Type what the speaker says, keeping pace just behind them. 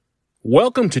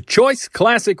Welcome to Choice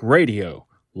Classic Radio.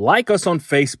 Like us on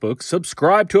Facebook,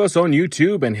 subscribe to us on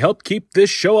YouTube, and help keep this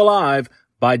show alive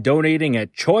by donating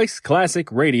at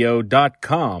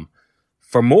choiceclassicradio.com.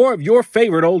 For more of your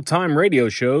favorite old-time radio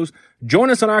shows, join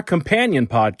us on our companion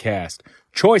podcast,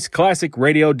 Choice Classic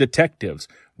Radio Detectives,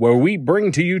 where we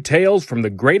bring to you tales from the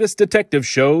greatest detective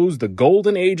shows the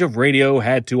golden age of radio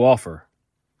had to offer.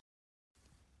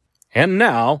 And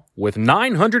now, with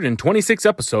 926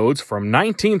 episodes from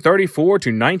 1934 to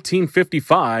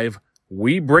 1955,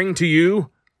 we bring to you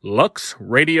Lux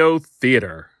Radio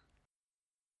Theater.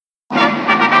 From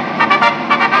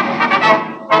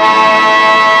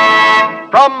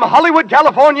Hollywood,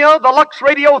 California, the Lux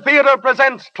Radio Theater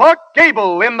presents Clark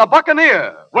Gable in The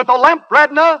Buccaneer with Olamp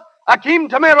Radna, Akim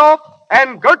Tamirov,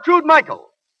 and Gertrude Michael.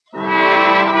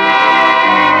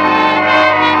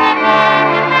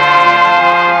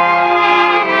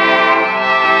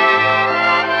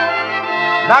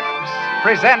 Lux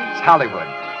presents Hollywood.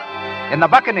 In The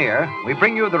Buccaneer, we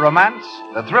bring you the romance,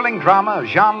 the thrilling drama of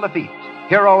Jean Lafitte,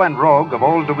 hero and rogue of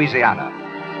old Louisiana.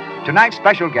 Tonight's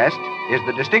special guest is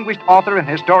the distinguished author and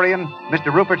historian,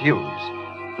 Mr. Rupert Hughes.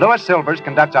 Louis Silvers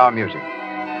conducts our music.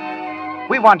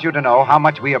 We want you to know how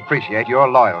much we appreciate your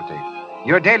loyalty.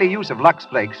 Your daily use of Lux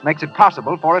Flakes makes it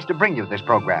possible for us to bring you this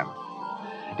program.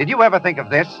 Did you ever think of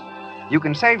this? You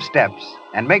can save steps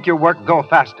and make your work go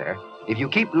faster if you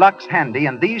keep Lux handy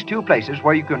in these two places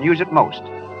where you can use it most.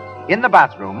 In the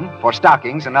bathroom, for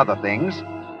stockings and other things,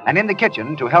 and in the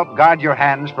kitchen to help guard your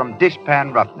hands from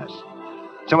dishpan roughness.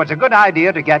 So it's a good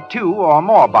idea to get 2 or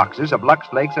more boxes of Lux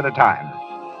Flakes at a time.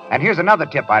 And here's another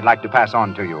tip I'd like to pass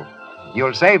on to you.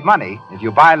 You'll save money if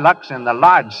you buy Lux in the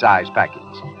large size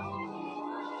packets.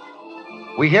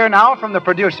 We hear now from the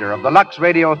producer of the Lux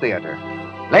Radio Theater.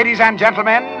 Ladies and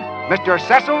gentlemen, Mr.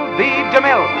 Cecil B.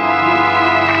 DeMille.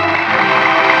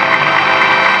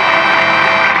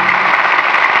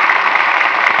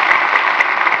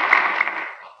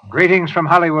 Greetings from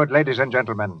Hollywood, ladies and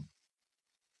gentlemen.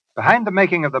 Behind the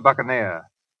making of The Buccaneer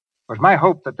was my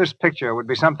hope that this picture would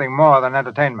be something more than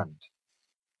entertainment,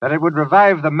 that it would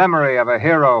revive the memory of a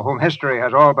hero whom history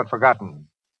has all but forgotten.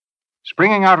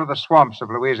 Springing out of the swamps of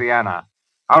Louisiana,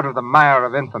 out of the mire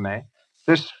of infamy,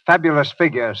 this fabulous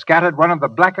figure scattered one of the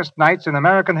blackest nights in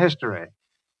American history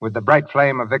with the bright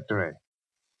flame of victory.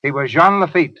 He was Jean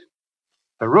Lafitte,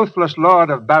 the ruthless lord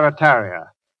of Barataria,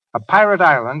 a pirate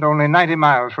island only 90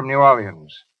 miles from New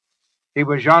Orleans. He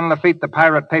was Jean Lafitte, the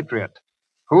pirate patriot,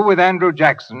 who, with Andrew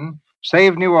Jackson,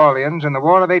 saved New Orleans in the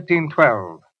War of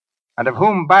 1812, and of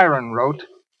whom Byron wrote,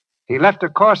 "He left a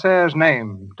corsair's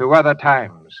name to other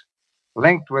times,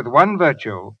 linked with one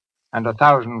virtue and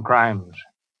 1,000 crimes,"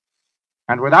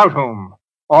 and without whom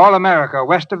all America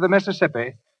west of the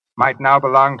Mississippi might now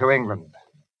belong to England.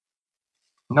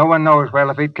 No one knows where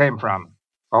Lafitte came from,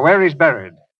 or where he's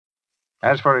buried.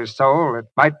 As for his soul, it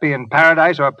might be in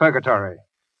paradise or purgatory.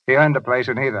 He earned a place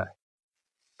in either.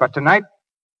 But tonight,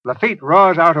 Lafitte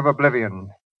roars out of oblivion,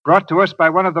 brought to us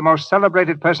by one of the most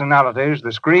celebrated personalities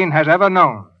the screen has ever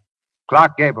known,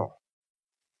 Clark Gable.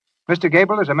 Mr.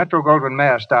 Gable is a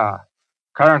Metro-Goldwyn-Mayer star,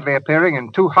 currently appearing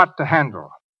in Too Hot to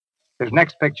Handle. His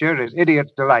next picture is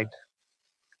Idiot's Delight.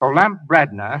 Olamp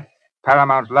Radna,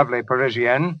 Paramount's lovely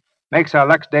Parisienne, makes her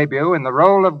Lux debut in the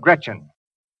role of Gretchen.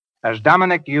 As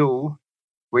Dominic Yu,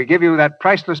 we give you that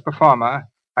priceless performer,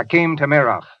 Akim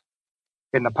Tamirov.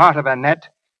 In the part of Annette,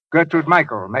 Gertrude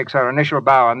Michael makes her initial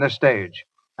bow on this stage,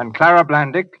 and Clara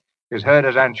Blandick is heard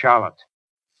as Aunt Charlotte.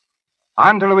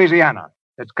 On to Louisiana.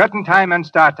 It's curtain time and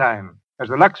start time as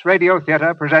the Lux Radio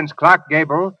Theater presents Clark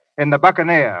Gable in The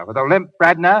Buccaneer with Olamp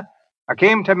Radna,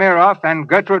 Akim Tamirov, and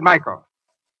Gertrude Michael.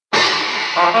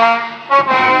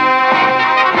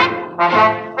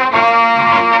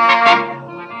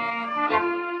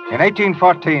 In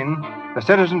 1814, the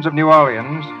citizens of New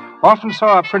Orleans often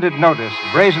saw a printed notice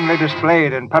brazenly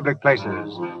displayed in public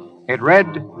places. It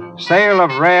read, "Sale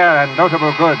of rare and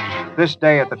notable goods this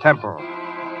day at the Temple."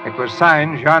 It was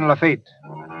signed Jean Lafitte.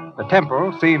 The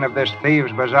Temple, scene of this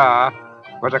thieves' bazaar,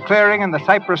 was a clearing in the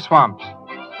cypress swamps.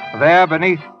 There,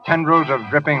 beneath tendrils of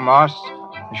dripping moss,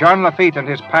 Jean Lafitte and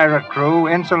his pirate crew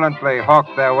insolently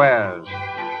hawked their wares.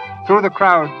 Through the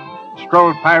crowd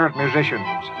strolled pirate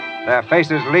musicians, their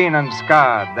faces lean and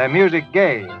scarred, their music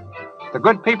gay. The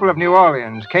good people of New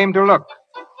Orleans came to look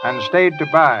and stayed to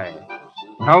buy.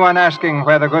 No one asking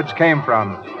where the goods came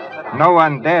from. No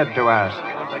one dared to ask.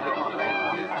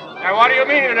 Now, what do you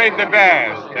mean it ain't the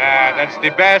best? That's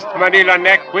the best Manila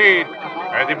neckweed.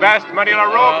 Or the best Manila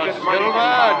rope.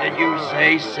 Silver? Did you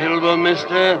say silver,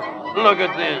 mister? Look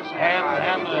at this.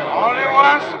 Hand. Only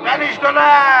one Spanish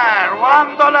dollar.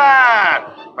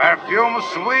 $1. Perfume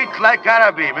sweet like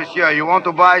Araby. Monsieur, you want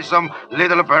to buy some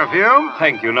little perfume?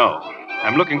 Thank you, no.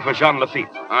 I'm looking for Jean Lafitte.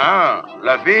 Ah,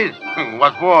 Lafitte?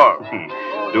 What for?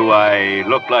 Do I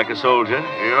look like a soldier?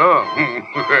 You?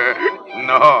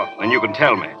 No. Then you can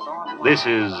tell me. This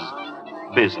is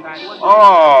business.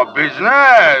 Oh,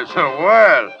 business.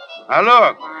 Well, now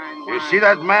look. You see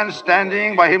that man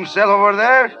standing by himself over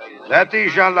there? That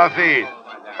is Jean Lafitte.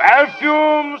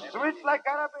 Perfume sweet like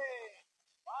Araby.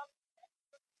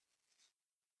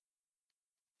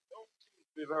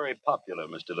 Be very popular,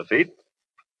 Mr. Lafitte.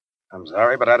 I'm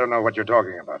sorry, but I don't know what you're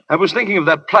talking about. I was thinking of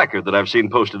that placard that I've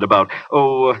seen posted about.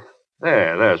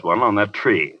 There's one on that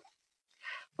tree.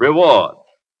 Reward: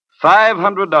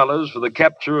 $500 for the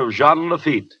capture of Jean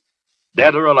Lafitte,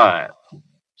 dead or alive.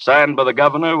 Signed by the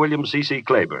governor, William C.C.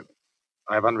 Claiborne.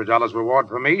 $500 reward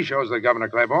for me shows that Governor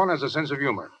Claiborne has a sense of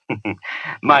humor.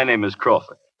 My name is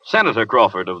Crawford. Senator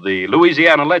Crawford of the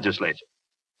Louisiana legislature.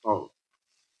 Oh.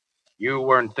 You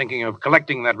weren't thinking of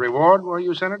collecting that reward, were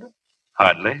you, Senator?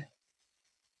 Hardly.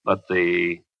 But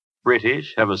the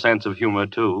British have a sense of humor,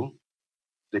 too.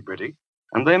 The British?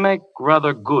 And they make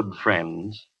rather good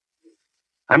friends.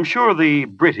 I'm sure the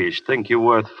British think you're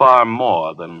worth far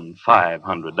more than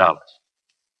 $500.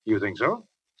 You think so?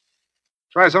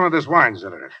 Try some of this wine,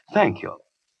 Senator. Thank you.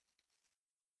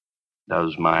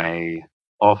 Does my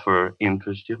offer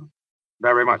interest you?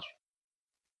 Very much.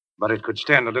 But it could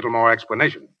stand a little more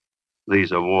explanation.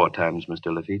 These are war times,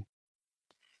 Mr. Lafitte.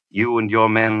 You and your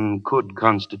men could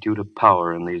constitute a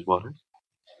power in these waters.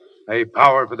 A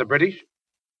power for the British?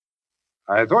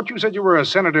 I thought you said you were a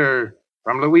senator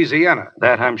from Louisiana.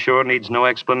 That, I'm sure, needs no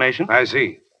explanation. I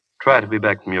see. Try to be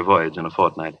back from your voyage in a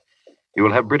fortnight. You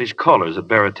will have British callers at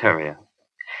Barataria.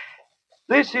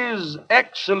 This is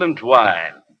excellent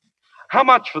wine. How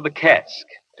much for the cask?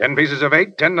 10 pieces of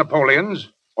 8, 10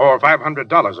 Napoleons, or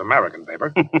 $500 American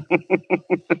paper.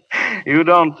 You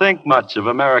don't think much of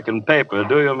American paper,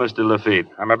 do you, Mr. Lafitte?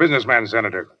 I'm a businessman,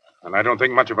 Senator, and I don't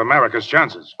think much of America's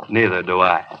chances. Neither do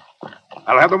I.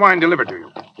 I'll have the wine delivered to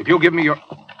you. If you'll give me your...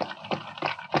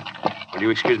 Will you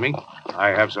excuse me? I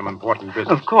have some important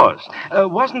business. Of course.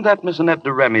 Wasn't that Miss Annette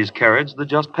de Remy's carriage that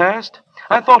just passed?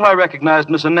 I thought I recognized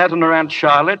Miss Annette and her Aunt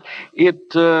Charlotte. It,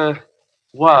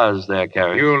 was their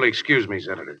carriage. You'll excuse me,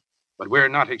 Senator, but we're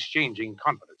not exchanging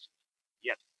confidence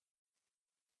yet.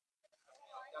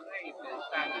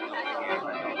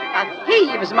 A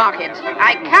thieves' market.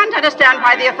 I can't understand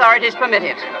why the authorities permit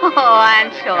it. Oh,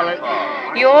 Aunt Charlotte,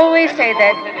 you always say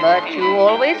that, but you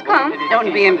always come.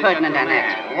 Don't be impertinent,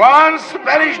 Annette. One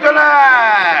Spanish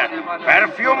dollar.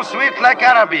 Perfume sweet like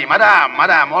Araby.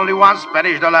 Madame, only one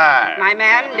Spanish dollar. My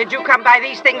man, did you come by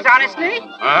these things honestly?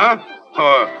 Huh? Do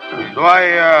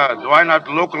I not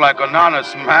look like an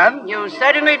honest man? You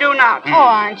certainly do not. Oh,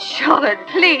 Aunt Charlotte,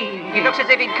 please. He looks as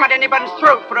if he'd cut anybody's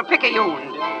throat for a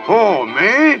picayune. Who,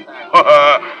 me?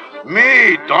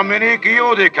 Me, Dominique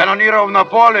you, the cannoneer of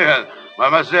Napoleon.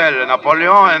 Mademoiselle,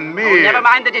 Napoleon and me. Oh, never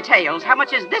mind the details. How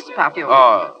much is this perfume?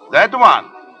 Oh, that one.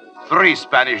 3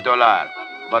 Spanish dollars.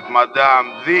 But,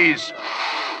 madame, these...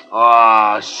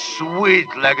 sweet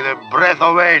like the breath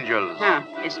of angels. Huh.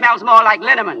 It smells more like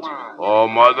liniment. Oh,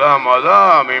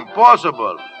 madame,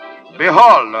 impossible.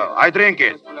 Behold, I drink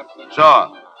it.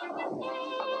 So.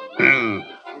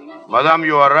 Madame,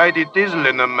 you are right, it is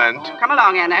liniment. Come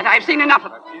along, Annette. I've seen enough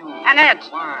of it. Annette,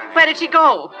 where did she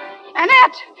go?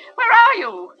 Annette, where are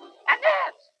you?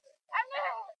 Annette!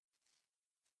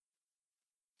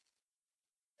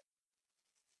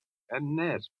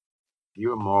 Annette,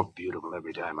 you're more beautiful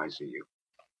every time I see you.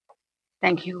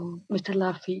 Thank you, Mr.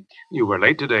 Lafitte. You were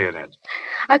late today, Annette.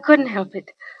 I couldn't help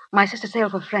it. My sister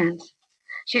sailed for France.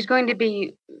 She's going to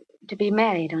be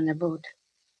married on the boat.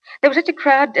 There was such a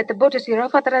crowd at the boat to see her. I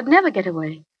thought that I'd never get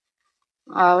away.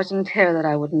 I was in terror that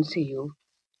I wouldn't see you.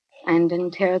 And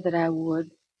in terror that I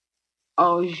would.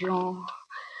 Oh, Jean,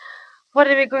 what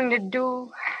are we going to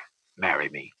do? Marry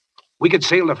me. We could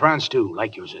sail to France, too,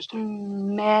 like your sister.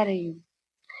 Marry you.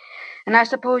 And I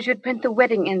suppose you'd print the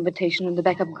wedding invitation on the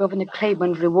back of Governor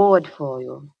Claiborne's reward for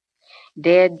you.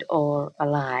 Dead or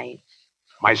alive.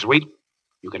 My sweet,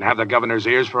 you can have the governor's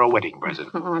ears for a wedding present.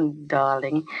 Oh,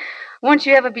 darling. Won't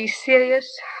you ever be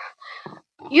serious?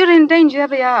 You're in danger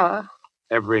every hour.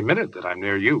 Every minute that I'm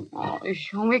near you. Oh,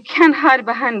 Jean, we can't hide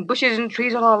behind bushes and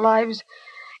trees all our lives.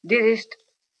 Dearest,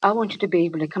 I want you to be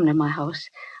able to come to my house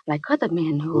like other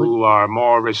men who are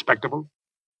more respectable.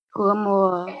 Who are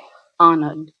more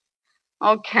honored.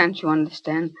 Oh, can't you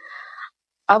understand?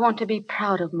 I want to be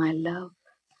proud of my love.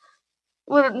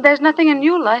 Well, there's nothing in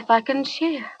your life I can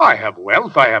share. I have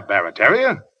wealth. I have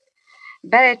Barataria.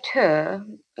 Barateur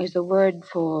is the word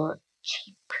for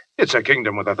cheap. It's a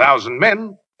kingdom with 1,000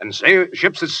 men and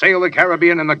ships that sail the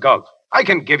Caribbean and the Gulf. I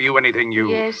can give you anything you...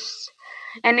 Yes,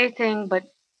 anything but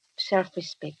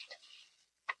self-respect.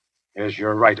 Yes,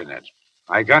 you're right, Annette.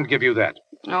 I can't give you that.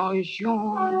 Oh,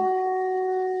 Jean.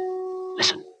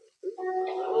 Listen.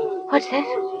 What's that?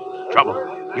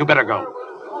 Trouble. You better go.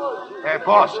 Hey,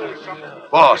 boss.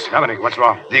 Boss. Dominic, what's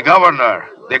wrong? The governor.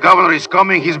 The governor is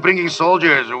coming. He's bringing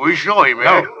soldiers. We show him,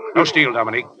 eh? No steal,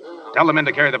 Dominic. Tell the men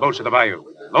to carry the boats to the bayou.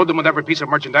 Load them with every piece of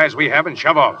merchandise we have and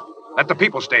shove off. Let the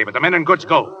people stay, but the men and goods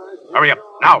go. Hurry up,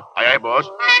 now. Aye, boss.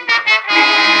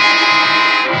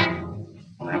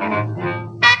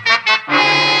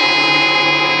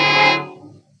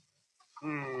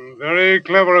 Very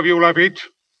clever of you, Lafitte.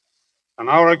 An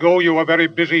hour ago, you were very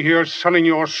busy here selling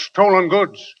your stolen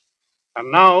goods.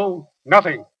 And now,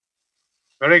 nothing.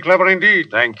 Very clever indeed.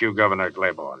 Thank you, Governor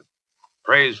Claiborne.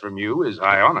 Praise from you is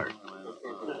high honor.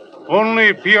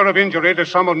 Only fear of injury to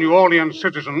some of New Orleans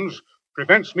citizens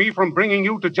prevents me from bringing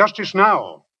you to justice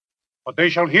now. But they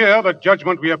shall hear the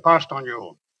judgment we have passed on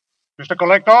you. Mr.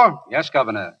 Collector? Yes,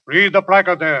 Governor. Read the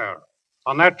placard there.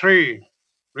 On that tree.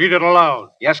 Read it aloud.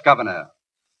 Yes, Governor.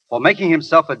 For making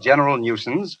himself a general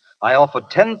nuisance, I offer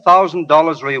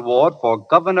 $10,000 reward for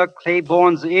Governor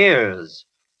Claiborne's ears.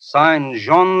 Signed,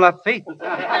 Jean Lafitte.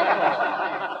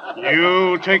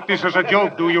 You take this as a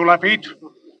joke, do you, Lafitte?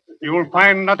 You'll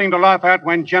find nothing to laugh at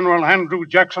when General Andrew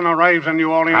Jackson arrives in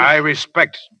New Orleans. I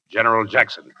respect General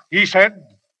Jackson. He said,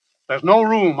 there's no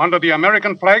room under the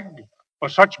American flag for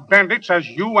such bandits as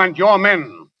you and your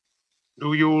men.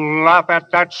 Do you laugh at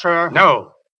that, sir?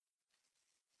 No.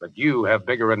 But you have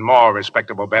bigger and more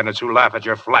respectable bandits who laugh at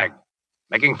your flag,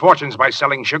 making fortunes by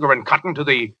selling sugar and cotton to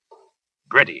the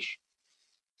British.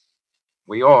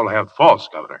 We all have faults,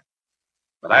 Governor.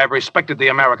 But I have respected the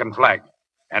American flag,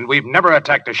 and we've never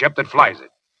attacked a ship that flies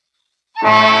it.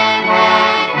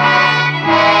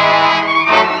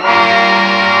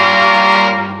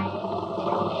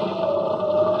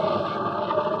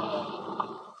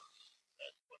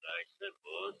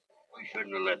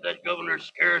 Shouldn't have let that governor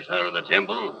scare us out of the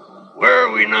temple. Where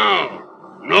are we now?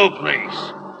 No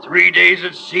place. 3 days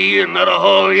at sea and not a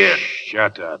haul yet.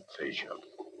 Shut up, Bishop.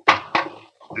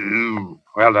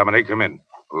 Well, Dominic, come in.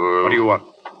 What do you want?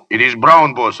 It is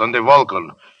Brown, boss, on the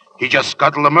Vulcan. He just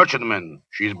scuttled a merchantman.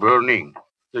 She's burning.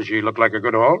 Does she look like a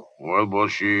good haul? Well,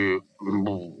 boss,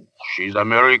 she's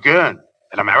American.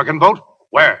 An American boat?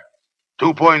 Where?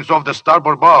 2 points off the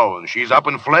starboard bow, and she's up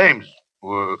in flames.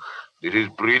 Well, this is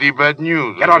pretty bad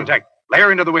news. Get on deck. Lay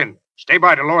her into the wind. Stay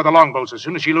by to lower the longboats as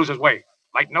soon as she loses way.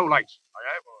 Light no lights.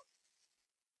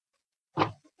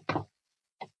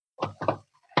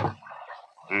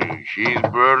 She's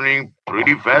burning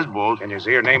pretty fast, boss. Can you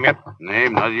see her name yet?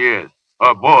 Name, not yet.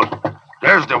 Boss,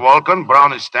 there's the Vulcan.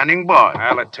 Brown is standing by.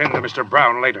 I'll attend to Mr.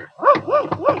 Brown later.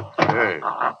 Hey,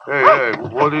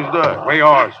 what is that? Way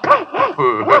oars.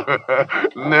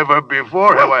 Never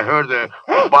before have I heard a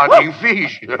barking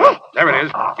fish. There it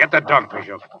is. Get that dog,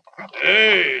 Bishop.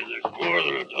 Hey, there's more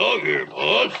than a dog here,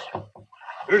 boss.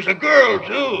 There's a girl,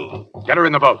 too. Get her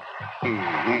in the boat.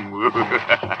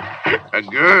 A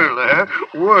girl, eh?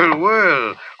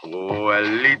 Well. Oh, a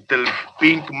little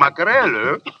pink mackerel,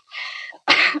 eh?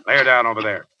 Lay her down over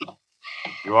there.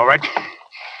 You all right?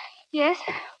 Yes.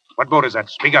 What boat is that?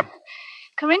 Speak up.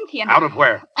 Corinthian. Out of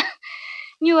where?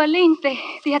 New Orleans.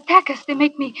 They attack us. They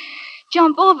make me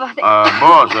jump over.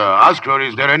 Boss, ask her,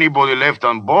 is there anybody left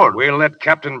on board? We'll let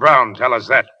Captain Brown tell us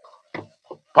that.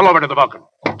 Pull over to the Vulcan.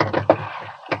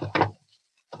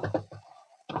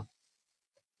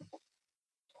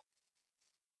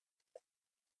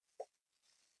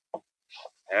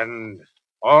 And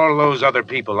all those other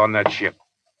people on that ship.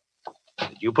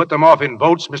 Did you put them off in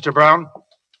boats, Mr. Brown?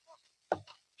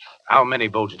 How many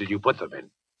boats did you put them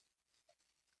in?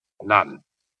 None.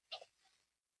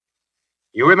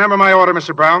 You remember my order,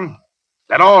 Mr. Brown?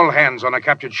 That all hands on a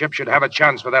captured ship should have a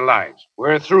chance for their lives.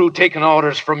 We're through taking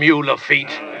orders from you, Lafitte.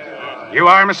 You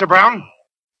are, Mr. Brown?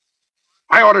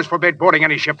 My orders forbid boarding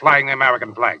any ship flying the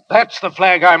American flag. That's the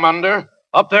flag I'm under,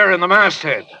 up there in the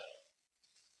masthead.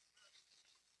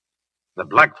 The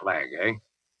black flag, eh?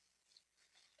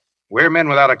 We're men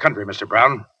without a country, Mr.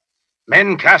 Brown.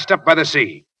 Men cast up by the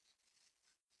sea.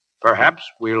 Perhaps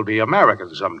we'll be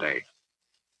Americans someday.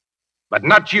 But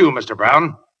not you, Mr.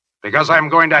 Brown, because I'm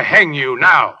going to hang you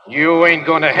now. You ain't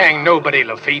going to hang nobody,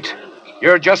 Lafitte.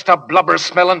 You're just a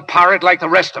blubber-smelling pirate like the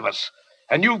rest of us.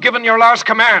 And you've given your last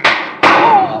command.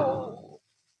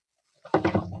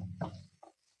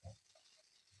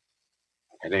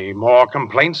 Any more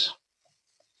complaints?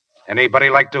 Anybody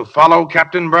like to follow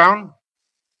Captain Brown?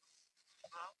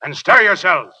 And stir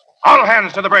yourselves. All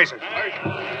hands to the braces.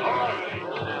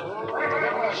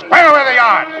 Square away the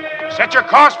yard. Set your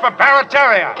course for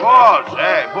Barataria. Boss,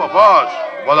 hey, boss.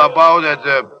 What about that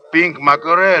pink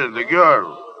mackerel, the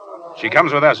girl? She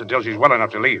comes with us until she's well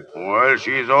enough to leave. Well,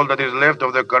 she's all that is left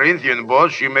of the Corinthian,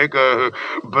 boss. She make a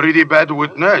pretty bad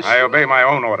witness. I obey my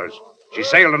own orders. She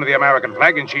sailed under the American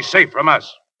flag, and she's safe from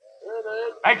us.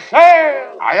 Make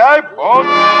sail! Aye, boss.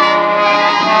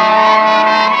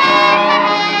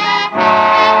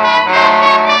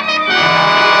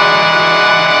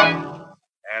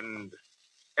 And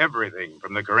everything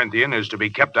from the Corinthian is to be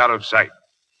kept out of sight.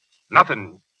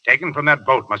 Nothing taken from that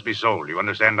boat must be sold. You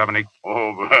understand, Dominique?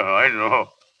 Oh, well, I know.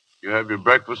 You have your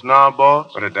breakfast now,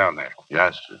 boss? Put it down there.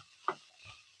 Yes, sir.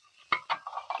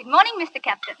 Good morning, Mr.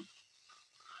 Captain.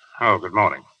 Oh, good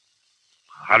morning.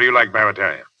 How do you like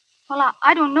Barataria? Well,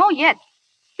 I don't know yet.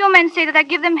 Your men say that I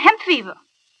give them hemp fever.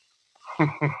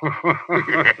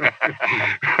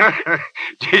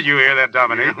 Did you hear that,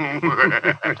 Dominique?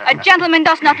 A gentleman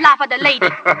does not laugh at a lady.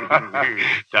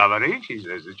 Dominique, she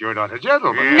says that you're not a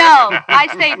gentleman. No, I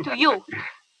say it to you.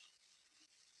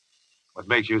 What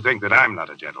makes you think that I'm not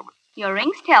a gentleman? Your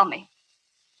rings tell me.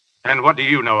 And what do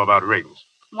you know about rings?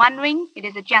 1 ring, it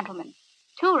is a gentleman.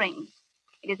 2 rings,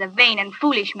 it is a vain and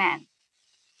foolish man.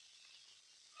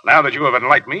 Now that you have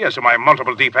enlightened me as to my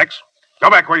multiple defects, go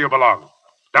back where you belong.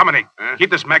 Dominique,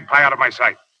 keep this magpie out of my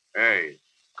sight. Hey,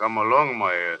 come along,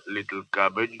 my little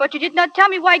cabbage. But you did not tell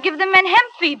me why I give the men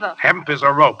hemp fever. Hemp is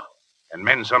a rope, and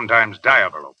men sometimes die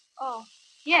of a rope. Oh,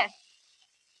 yes.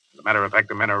 As a matter of fact,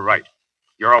 the men are right.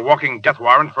 You're a walking death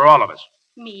warrant for all of us.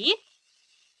 Me?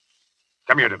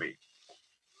 Come here to me.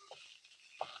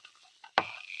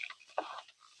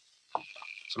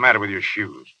 What's the matter with your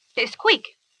shoes? They squeak.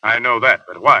 I know that,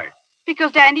 but why?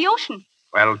 Because they're in the ocean.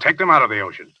 Well, take them out of the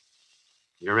ocean.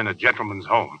 You're in a gentleman's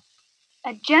home.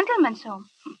 A gentleman's home?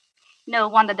 No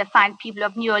wonder the fine people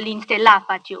of New Orleans, they laugh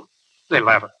at you. They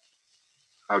laugh at...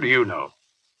 How do you know?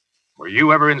 Were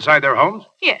you ever inside their homes?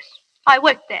 Yes, I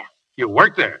worked there. You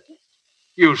worked there?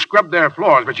 You scrubbed their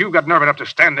floors, but you've got nerve enough to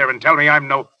stand there and tell me I'm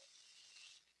no...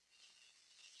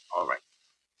 All right.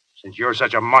 Since you're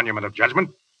such a monument of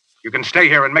judgment, you can stay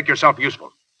here and make yourself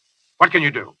useful. What can you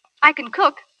do? I can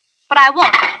cook, but I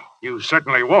won't. You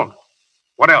certainly won't.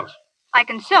 What else? I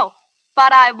can sew,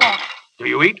 but I won't. Do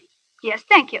you eat? Yes,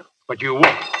 thank you. But you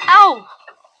won't. Ow!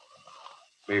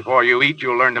 Before you eat,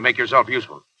 you'll learn to make yourself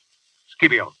useful.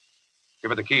 Scipio, give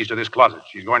her the keys to this closet.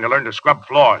 She's going to learn to scrub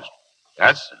floors.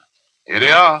 Yes, sir. Here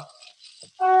they are.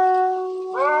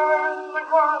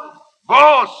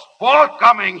 Boss, boat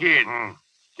coming in.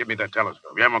 Give me that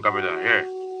telescope. Yeah, mon capitaine. Here.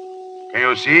 Can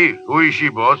you see? Who is she,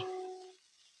 boss?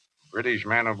 British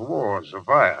man of war,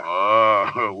 Sophia.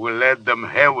 Oh, we'll let them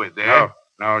have it, eh?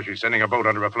 No, she's sending a boat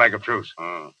under a flag of truce.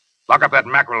 Lock up that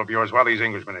mackerel of yours while these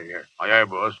Englishmen are here. Aye, aye,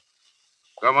 boss.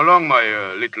 Come along,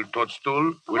 my little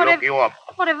toadstool. We'll lock you up.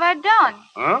 What have I done?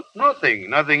 Huh?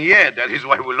 Nothing yet. That is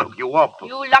why we lock you up.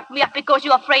 You locked me up because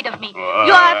you're afraid of me. You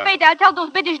are afraid I'll tell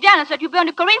those British generals that you burned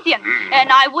the Corinthian.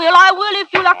 And I will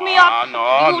if you lock me up.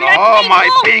 No, my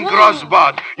pink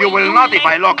rosebud. You will not if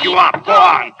I lock you up. Go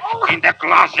on. In the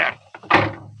closet.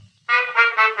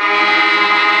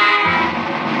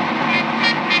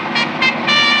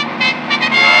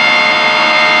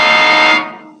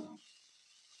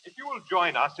 If you will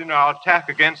join us in our attack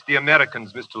against the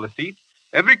Americans, Mr. Lafitte,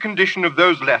 every condition of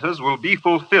those letters will be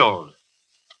fulfilled.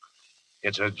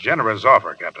 It's a generous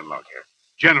offer, Captain Lockyer.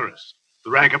 Generous.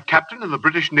 The rank of captain in the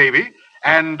British Navy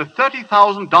and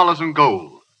 $30,000 in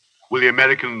gold. Will the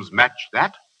Americans match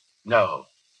that? No.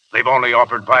 They've only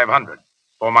offered $500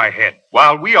 for my head.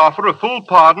 While we offer a full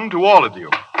pardon to all of you,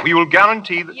 we will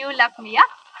guarantee that... You locked me up?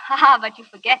 Haha, but you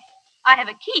forget. I have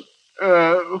a key.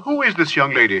 Who is this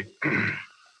young lady?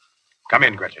 Come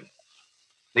in, Gretchen.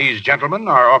 These gentlemen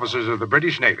are officers of the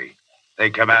British Navy. They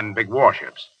command big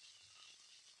warships.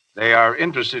 They are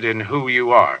interested in who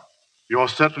you are. You're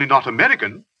certainly not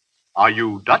American. Are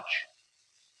you Dutch?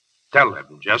 Tell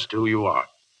them just who you are.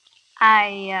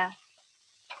 I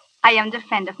am the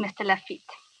friend of Mr. Lafitte.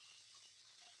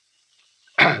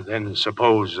 Then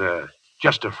suppose,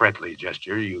 just a friendly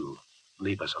gesture, you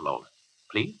leave us alone,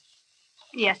 please?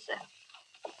 Yes, sir.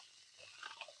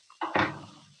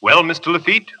 Well, Mr.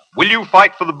 Lafitte, will you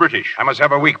fight for the British? I must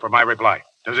have a week for my reply.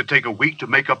 Does it take a week to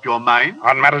make up your mind?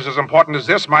 On matters as important as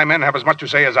this, my men have as much to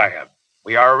say as I have.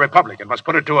 We are a republic and must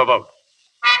put it to a vote.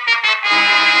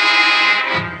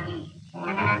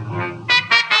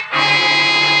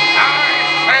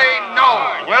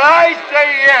 Well, I say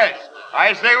yes.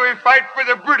 I say we fight for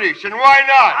the British, and why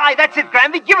not? Aye, that's it,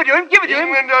 Granby. Give it to him, give it to him.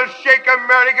 England will shake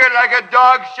America like a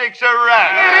dog shakes a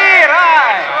rat. Here,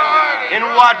 aye. And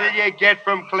what did you get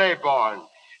from Claiborne?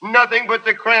 Nothing but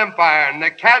the cramp iron, the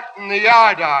cat, and the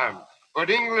yardarm. But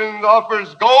England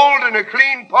offers gold and a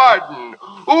clean pardon.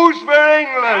 Who's for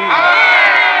England?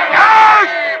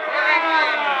 Yes!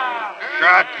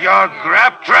 Shut your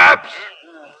grab traps.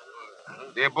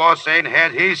 The boss ain't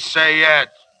had his say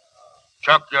yet.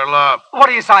 Chuck your love. What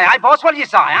do you say, eh, boss? What do you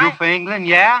say, eh? You for England,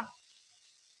 yeah?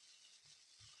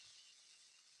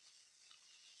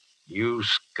 You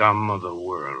scum of the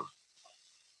world.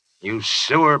 You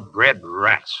sewer-bred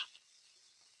rats.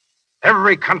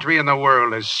 Every country in the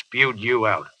world has spewed you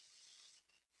out.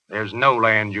 There's no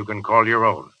land you can call your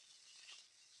own.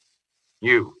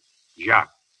 You,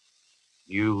 Jacques,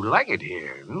 you like it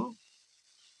here, hmm?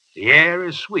 The air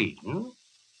is sweet, hmm?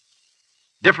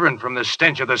 Different from the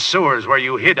stench of the sewers where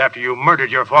you hid after you murdered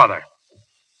your father.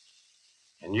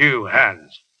 And you,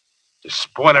 Hans, the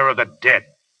spoiler of the dead,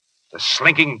 the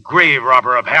slinking grave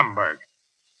robber of Hamburg.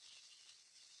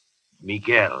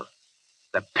 Miguel,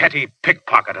 the petty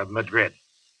pickpocket of Madrid.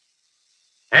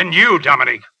 And you,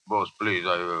 Dominic. Boss, please,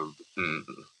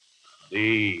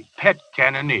 The pet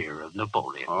cannoneer of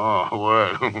Napoleon. Oh,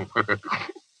 well.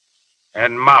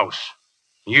 And Mouse,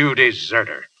 you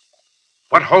deserter.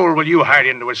 What hole will you hide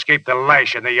in to escape the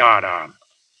lash in the yardarm?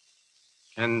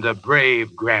 And the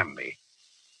brave Granby.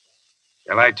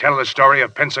 Shall I tell the story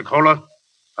of Pensacola?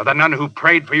 Of the nun who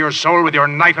prayed for your soul with your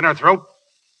knife in her throat?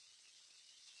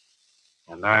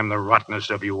 And I'm the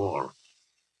rottenest of you all.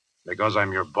 Because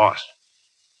I'm your boss.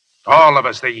 All of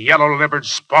us, the yellow-livered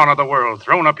spawn of the world,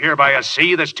 thrown up here by a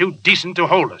sea that's too decent to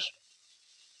hold us.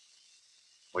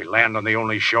 We land on the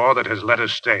only shore that has let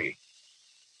us stay.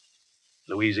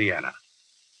 Louisiana.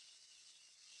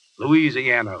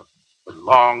 Louisiana, with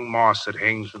long moss that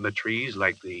hangs from the trees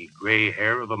like the gray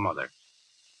hair of a mother.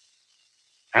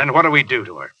 And what do we do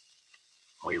to her?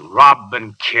 We rob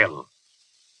and kill.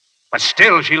 But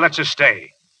still, she lets us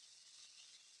stay.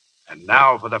 And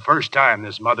now, for the first time,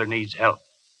 this mother needs help.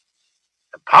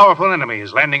 A powerful enemy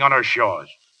is landing on her shores.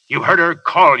 You heard her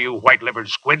call, you white-livered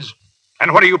squids.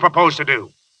 And what do you propose to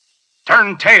do?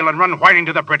 Turn tail and run whining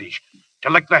to the British, to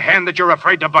lick the hand that you're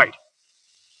afraid to bite.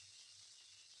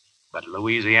 But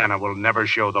Louisiana will never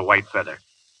show the white feather.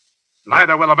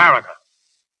 Neither will America.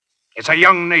 It's a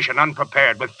young nation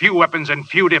unprepared, with few weapons and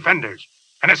few defenders,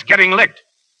 and it's getting licked.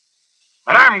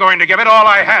 But I'm going to give it all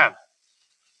I have.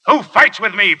 Who fights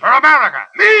with me for America?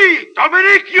 Me,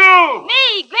 Dominic, you!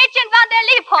 Me, Gretchen van der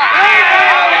Liefhoff.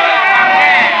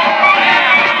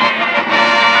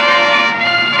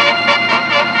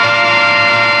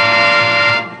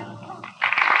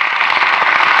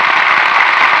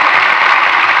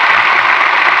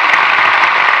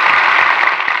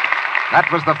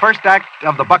 That was the first act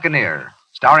of The Buccaneer,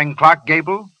 starring Clark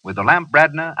Gable with Olamp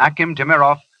Bradna, Akim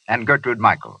Timirov, and Gertrude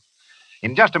Michael.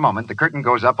 In just a moment, the curtain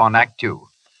goes up on Act Two.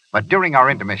 But during our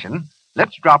intermission,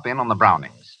 let's drop in on the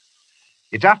Brownings.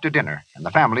 It's after dinner, and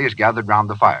the family is gathered round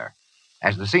the fire.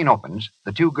 As the scene opens,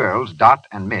 the two girls, Dot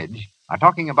and Midge, are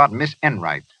talking about Miss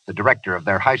Enright, the director of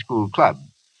their high school club.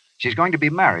 She's going to be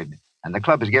married, and the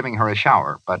club is giving her a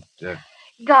shower, but...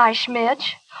 Gosh,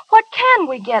 Midge, what can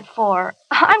we get for her?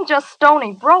 I'm just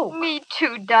stony broke. Me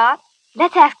too, Dot.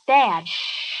 Let's ask Dad.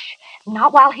 Shh.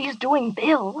 Not while he's doing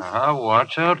bills.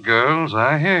 Watch out, girls.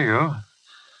 I hear you.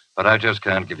 But I just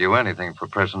can't give you anything for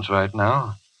presents right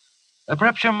now.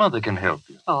 Perhaps your mother can help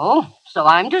you. Oh, so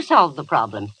I'm to solve the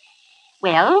problem.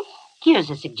 Well, here's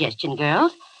a suggestion,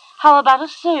 girls. How about a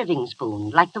serving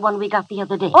spoon, like the one we got the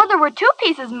other day? Oh, there were 2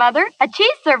 pieces, Mother. A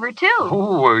cheese server, too.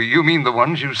 Oh, you mean the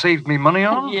ones you saved me money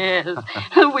on? Yes,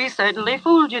 we certainly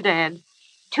fooled you, Dad.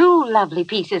 2 lovely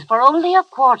pieces for only a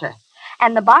quarter.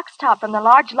 And the box top from the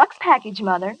large Lux package,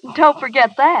 Mother. Don't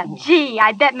forget that. Gee,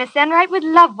 I bet Miss Enright would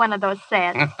love one of those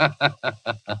sets.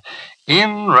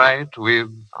 Enright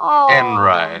with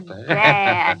Enright.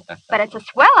 Dad. But it's a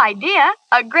swell idea.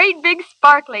 A great big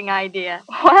sparkling idea.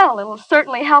 Well, it'll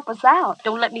certainly help us out.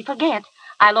 Don't let me forget.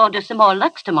 I'll order some more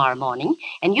Lux tomorrow morning,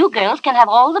 and you girls can have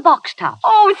all the box tops.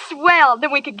 Oh, swell.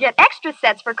 Then we could get extra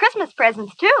sets for Christmas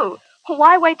presents, too.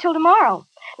 Why wait till tomorrow?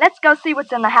 Let's go see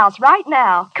what's in the house right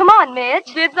now. Come on,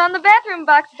 Midge. Dibs on the bedroom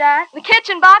box, Dad. The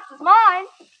kitchen box is mine.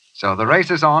 So the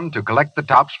race is on to collect the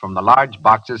tops from the large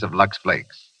boxes of Lux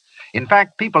Flakes. In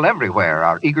fact, people everywhere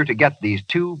are eager to get these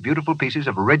 2 beautiful pieces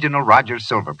of original Rogers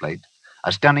silver plate,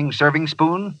 a stunning serving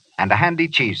spoon, and a handy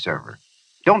cheese server.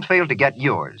 Don't fail to get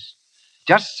yours.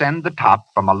 Just send the top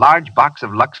from a large box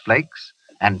of Lux Flakes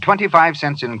and 25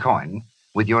 cents in coin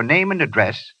with your name and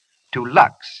address to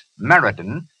Lux,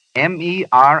 Meriden,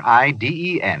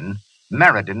 Meriden,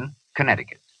 Meriden,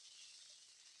 Connecticut.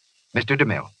 Mr.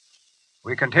 DeMille.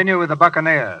 We continue with The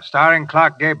Buccaneer, starring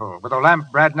Clark Gable, with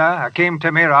Olamp Bradna, Akim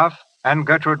Timirov, and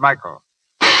Gertrude Michael.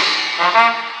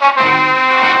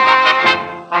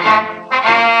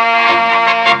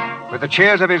 With the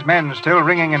cheers of his men still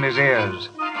ringing in his ears,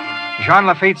 Jean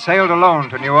Lafitte sailed alone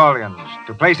to New Orleans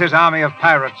to place his army of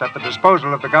pirates at the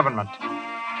disposal of the government.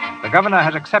 The governor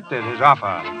has accepted his offer,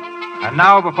 and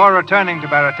now, before returning to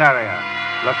Barataria,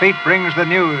 Lafitte brings the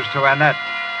news to Annette.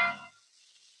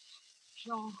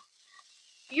 Jean,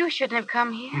 you shouldn't have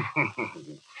come here.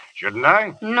 Shouldn't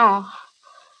I? No.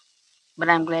 But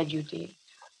I'm glad you did.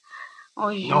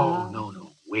 Oh, Jean.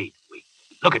 No. Wait.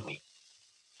 Look at me.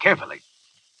 Carefully.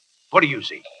 What do you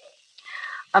see?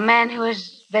 A man who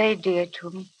is very dear to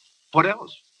me. What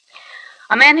else?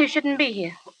 A man who shouldn't be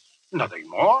here. Nothing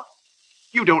more.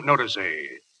 You don't notice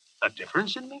a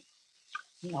difference in me?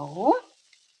 No.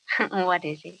 What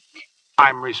is it?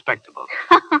 I'm respectable.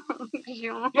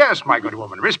 Jean. Yes, my good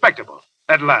woman, respectable.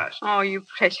 At last. Oh, you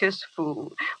precious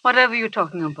fool. Whatever you're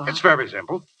talking about. It's very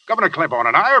simple. Governor Claiborne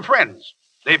and I are friends.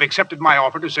 They've accepted my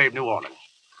offer to save New Orleans.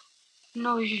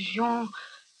 No, Jean.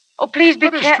 Oh, please be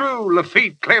careful. That is true.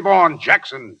 Lafitte, Claiborne,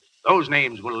 Jackson. Those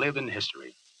names will live in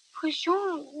history. Well,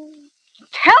 Jean,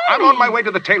 tell me. I'm on my way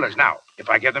to the tailors now. If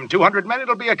I give them 200 men,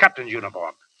 it'll be a captain's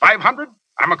uniform. 500,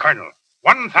 I'm a colonel.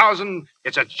 1,000,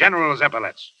 it's a general's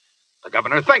epaulets. The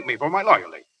governor thanked me for my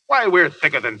loyalty. Why, we're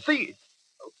thicker than thieves.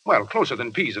 Well, closer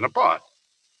than peas in a pod.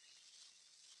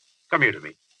 Come here to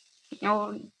me.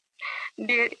 Oh,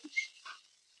 dear.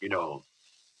 You know,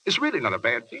 it's really not a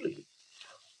bad feeling.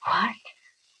 What?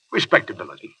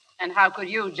 Respectability. And how could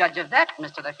you judge of that,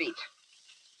 Mr. Lafitte?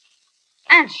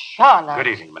 Aunt Charlotte.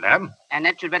 Good evening, madame.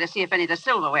 Annette, you'd better see if any of the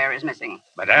silverware is missing.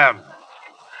 Madame,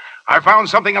 I found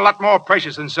something a lot more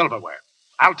precious than silverware.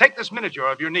 I'll take this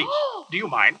miniature of your niece. Do you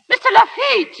mind? Mr.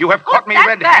 Lafitte! You have caught me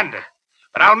red-handed,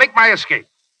 but I'll make my escape.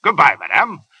 Goodbye,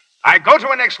 madame. I go to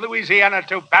annex Louisiana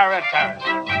to Barataria.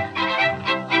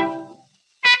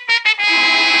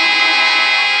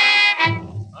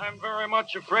 I'm very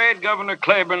much afraid, Governor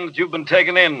Claiborne, that you've been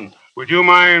taken in. Would you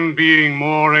mind being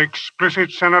more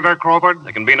explicit, Senator Crawford?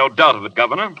 There can be no doubt of it,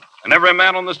 Governor. And every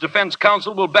man on this defense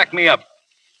council will back me up.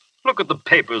 Look at the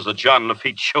papers that Jean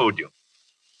Lafitte showed you.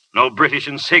 No British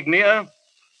insignia,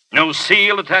 no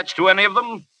seal attached to any of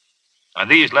them. Now,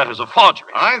 these letters are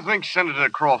forgeries. I think Senator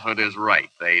Crawford is right.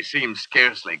 They seem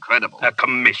scarcely credible. A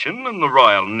commission in the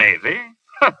Royal Navy?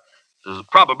 This is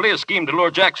probably a scheme to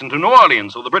lure Jackson to New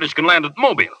Orleans so the British can land at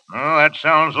Mobile. Oh, that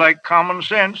sounds like common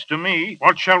sense to me.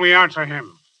 What shall we answer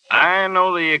him? I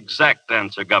know the exact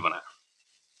answer, Governor.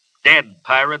 Dead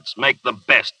pirates make the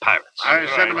best pirates. Our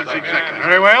sentiments exactly.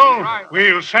 Very well.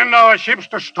 We'll send our ships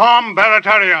to storm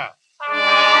Barataria.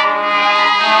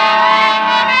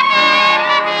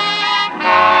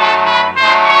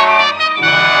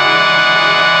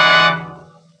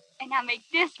 And I'll make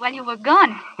this while you were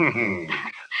gone.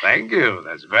 Thank you.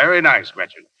 That's very nice,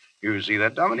 Gretchen. You see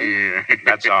that, Dominic? Yeah.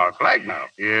 That's our flag now.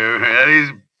 Yeah, that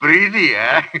is pretty,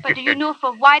 eh? But do you know if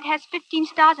a white has 15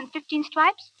 stars and 15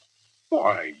 stripes?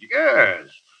 Why, yes.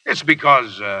 It's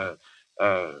because,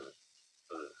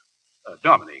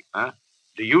 Dominic, huh?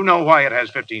 Do you know why it has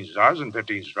 15 stars and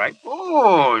 15 stripes?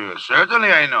 Oh, certainly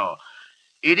I know.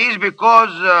 It is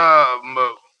because,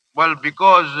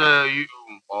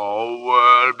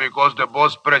 because the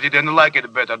boss president like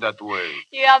it better that way.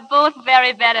 You are both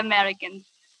very bad Americans.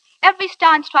 Every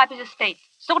star and stripe is a state.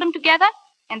 Sew them together,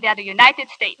 and they're the United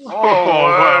States. Of course.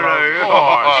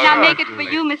 And I'll make it for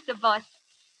you, Mr. Boss.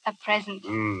 A present.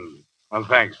 Well,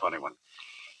 thanks, funny one.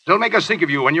 It'll make us think of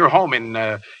you when you're home in,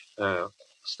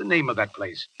 what's the name of that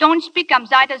place? Don't speak am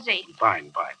Zuiderzee.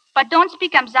 Fine. But don't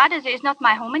speak am Zuiderzee is not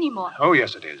my home anymore. Oh,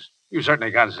 yes, it is. You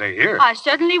certainly can't stay here. I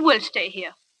certainly will stay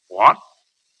here. What?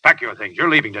 Pack your things. You're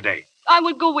leaving today. I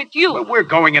will go with you. Well, we're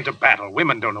going into battle.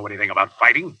 Women don't know anything about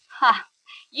fighting.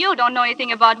 You don't know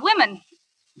anything about women.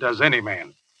 Does any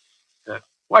man?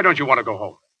 Why don't you want to go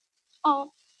home?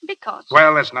 Oh, because.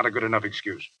 Well, that's not a good enough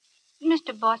excuse.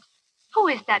 Mr. Boss, who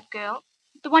is that girl?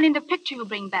 The one in the picture you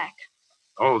bring back.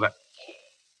 Oh,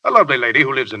 a lovely lady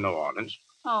who lives in New Orleans.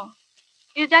 Oh,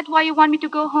 is that why you want me to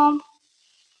go home?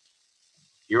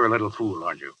 You're a little fool,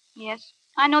 aren't you? Yes,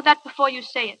 I know that before you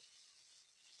say it.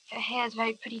 Her hair is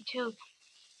very pretty, too.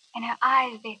 And her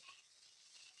eyes,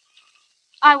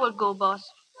 I will go, boss.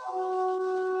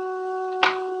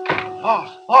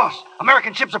 Boss,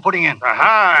 American ships are putting in.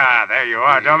 Aha, there you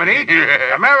are, Dominique.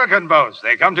 American boats.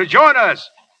 They come to join us.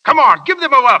 Come on, give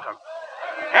them a welcome.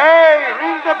 Hey,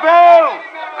 ring the bell.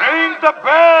 Ring the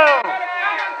bell.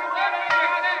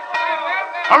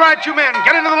 All right, you men,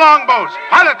 get into the longboats.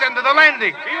 Pilot them to the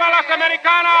landing. Viva los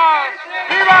Americanos!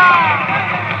 Viva!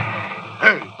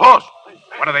 Hey, boss,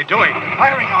 what are they doing?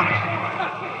 Firing on us.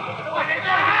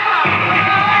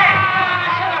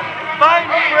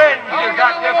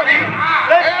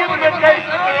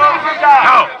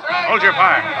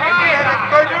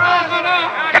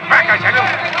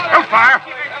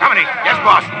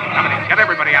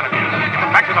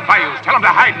 to the bayous. Tell them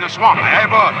to hide in the swamp. Aye,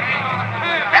 boss.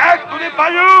 Back to the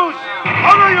bayous!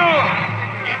 All of you!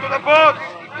 Into the boats!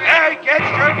 Hey, get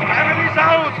your families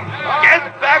out!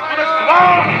 Get back to the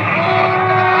swamp!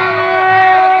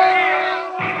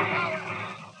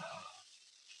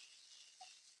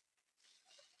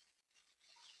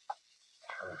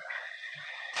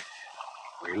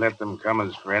 We let them come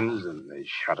as friends, and they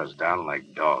shut us down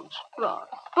like dogs.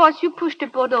 Boss, you pushed the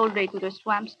boat all the way to the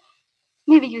swamps.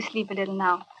 Maybe you sleep a little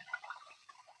now.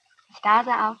 The stars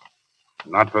are out.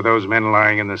 Not for those men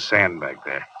lying in the sand back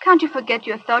there. Can't you forget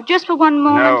your thought just for one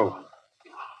moment? No.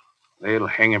 They'll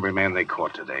hang every man they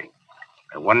caught today.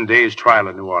 A 1 day's trial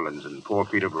in New Orleans and 4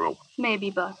 feet of rope.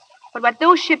 Maybe, boss. But what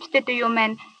those ships did to your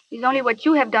men is only what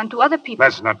you have done to other people.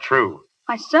 That's not true.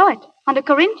 I saw it on the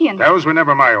Corinthian. Those were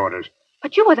never my orders.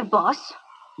 But you were the boss.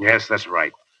 Yes, that's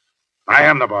right. I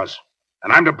am the boss.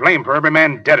 And I'm to blame for every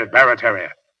man dead at Barataria.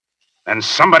 And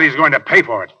somebody's going to pay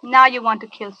for it. Now you want to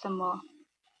kill some more.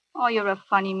 Oh, you're a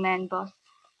funny man, boss.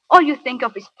 All you think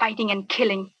of is fighting and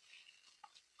killing.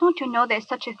 Don't you know there's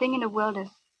such a thing in the world as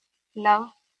love?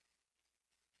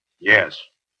 Yes.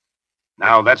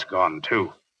 Now that's gone,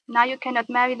 too. Now you cannot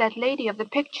marry that lady of the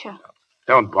picture.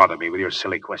 Don't bother me with your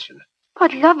silly question.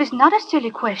 But love is not a silly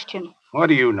question. What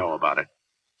do you know about it?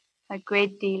 A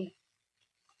great deal.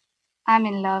 I'm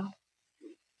in love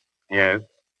Yes?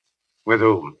 With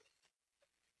whom?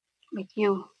 with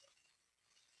you.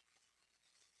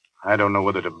 I don't know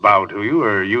whether to bow to you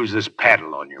or use this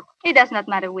paddle on you. It does not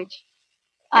matter which.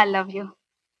 I love you.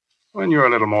 When you're a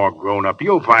little more grown up,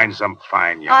 you'll find some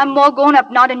fine young... I'm more grown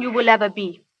up now than you will ever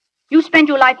be. You spend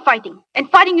your life fighting. And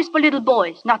fighting is for little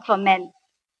boys, not for men.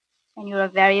 And you're a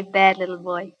very bad little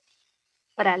boy.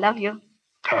 But I love you.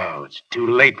 Oh, it's too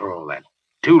late for all that.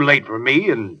 Too late for me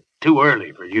and too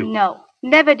early for you. No,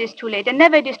 never it is too late and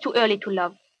never it is too early to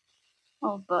love.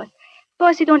 Oh, boss.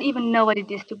 Boss, you don't even know what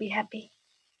it is to be happy.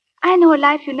 I know a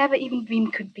life you never even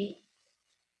dreamed could be.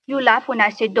 You laugh when I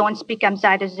say don't speak am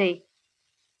Zuider Zee.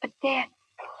 But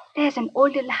there's an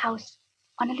old little house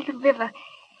on a little river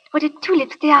where the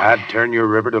tulips, they are... I'd turn your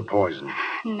river to poison.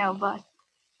 No, boss.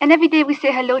 And every day we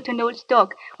say hello to an old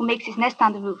stork who makes his nest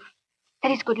on the roof.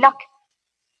 That is good luck.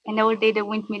 And all day the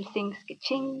windmill sings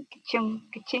ka-ching, ka-chung,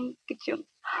 ka-ching, ka-chung.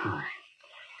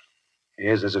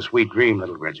 Yes, it's a sweet dream,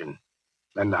 little Gretchen.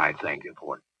 And I thank you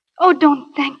for it. Oh,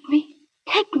 don't thank me.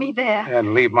 Take me there.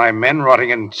 And leave my men rotting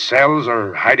in cells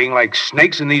or hiding like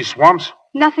snakes in these swamps?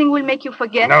 Nothing will make you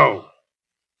forget. No.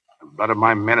 The blood of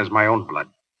my men is my own blood.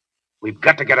 We've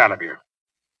got to get out of here.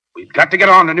 We've got to get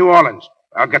on to New Orleans.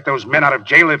 I'll get those men out of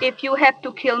jail if you have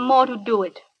to kill more to do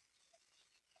it.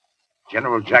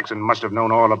 General Jackson must have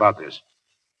known all about this.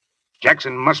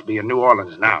 Jackson must be in New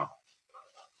Orleans now.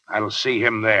 I'll see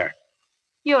him there.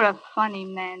 You're a funny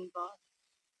man, boss.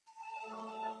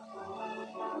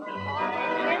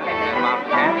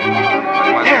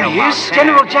 There he is,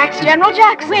 General Jackson. General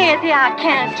Jackson. Where is he? I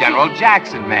can't see. General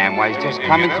Jackson, ma'am. Why, he's just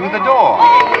coming through the door.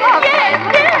 Oh,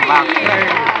 yes, there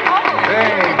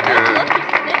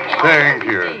he is. Thank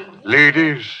you.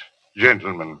 Ladies,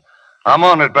 gentlemen, I'm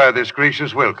honored by this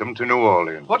gracious welcome to New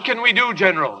Orleans. What can we do,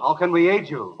 General? How can we aid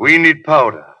you? We need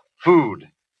powder, food,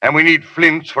 and we need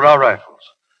flints for our rifles.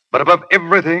 But above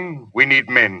everything, we need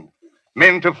men.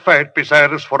 Men to fight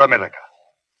beside us for America.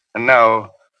 And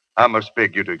now, I must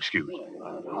beg you to excuse me.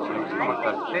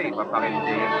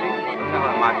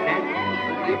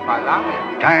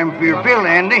 Time for your bill,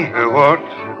 Andy. What?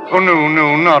 Oh,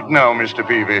 no, not now, Mr.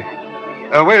 Peavy.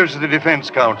 Where's the defense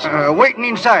counsel? Waiting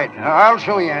inside. I'll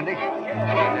show you, Andy.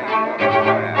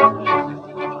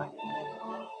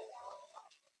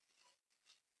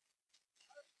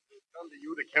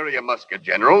 To carry a musket,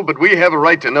 General, but we have a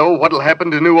right to know what'll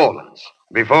happen to New Orleans.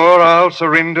 Before I'll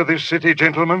surrender this city,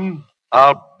 gentlemen,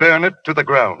 I'll burn it to the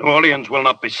ground. New Orleans will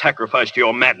not be sacrificed to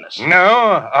your madness.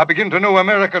 Now, I begin to know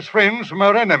America's friends from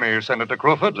our enemies, Senator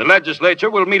Crawford. The legislature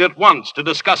will meet at once to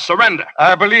discuss surrender.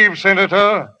 I believe,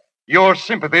 Senator, your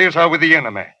sympathies are with the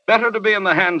enemy. Better to be in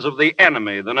the hands of the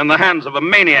enemy than in the hands of a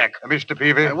maniac. Mr.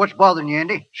 Peavy. What's bothering you,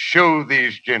 Andy? Show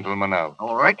these gentlemen out.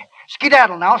 All right.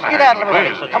 Skedaddle now. Skedaddle,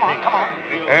 everybody. Come on.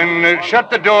 And shut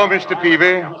the door, Mr.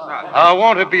 Peavy. I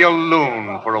want to be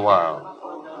alone for a while.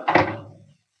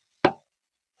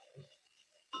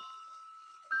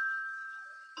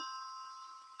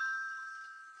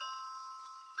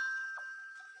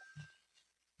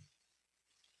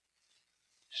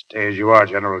 Stay as you are,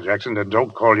 General Jackson, and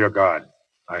don't call your guard.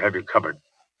 I have you covered.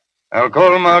 I'll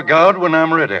call my guard when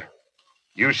I'm ready.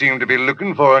 You seem to be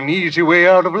looking for an easy way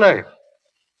out of life.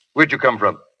 Where'd you come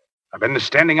from? I've been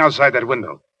standing outside that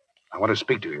window. I want to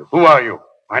speak to you. Who are you?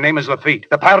 My name is Lafitte.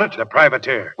 The pirate? The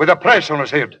privateer. With a price on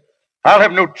his head. I'll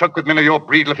have no truck with men of your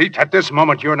breed, Lafitte. At this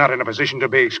moment, you're not in a position to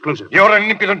be exclusive. You're an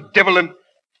impudent devil and...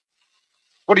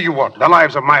 What do you want? The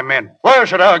lives of my men. Why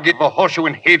should I give a horseshoe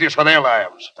in Hades for their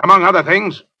lives? Among other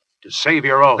things, to save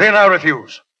your own. Then I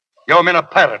refuse. Your men are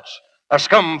pirates. A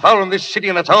scum foul in this city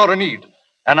in its hour of need.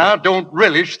 And I don't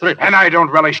relish threats. And I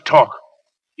don't relish talk.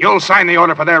 You'll sign the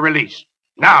order for their release.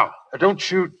 Now. Don't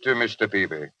shoot, Mr.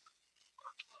 Peavy.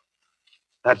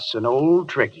 That's an old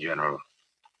trick, General.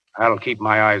 I'll keep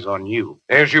my eyes on you.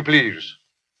 As you please.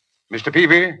 Mr.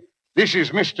 Peavy, this is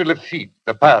Mr. Lafitte,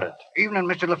 the pirate. Evening,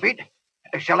 Mr. Lafitte.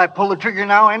 Shall I pull the trigger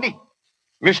now, Andy?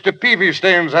 Mr. Peavy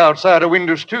stands outside the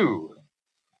windows, too.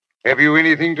 Have you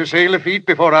anything to say, Lafitte,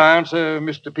 before I answer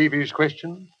Mr. Peavy's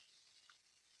question?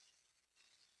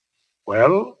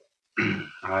 Well,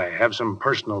 I have some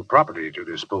personal property to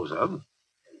dispose of.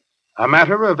 A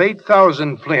matter of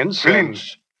 8,000 flints.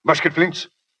 Flints? Musket flints?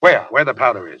 Where? Where the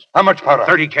powder is. How much powder?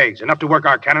 30 kegs, enough to work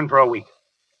our cannon for a week.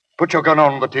 Put your gun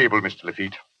on the table, Mr.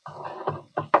 Lafitte.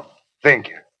 Thank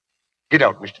you. Get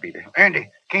out, Mr. Peavy. Andy,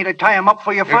 can't I tie him up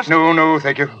for you first? No,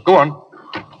 thank you. Go on.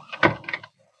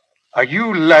 Are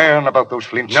you lying about those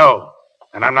flints? No,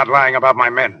 and I'm not lying about my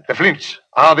men. The flints,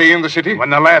 are they in the city?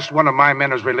 When the last one of my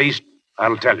men is released,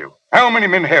 I'll tell you. How many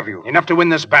men have you? Enough to win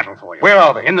this battle for you. Where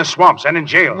are they? In the swamps and in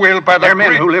jail. Well, by the They're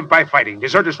men who live by fighting,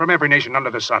 deserters from every nation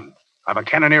under the sun. I've a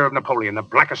cannoneer of Napoleon, the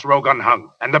blackest rogue unhung,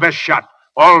 and the best shot.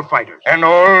 All fighters. And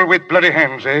all with bloody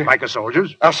hands, eh? Like a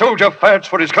soldier's. A soldier fights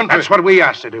for his country. That's what we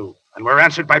asked to do. And we're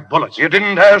answered by bullets. You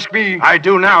didn't ask me. I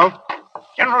do now.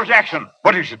 General Jackson.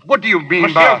 What is it? What do you mean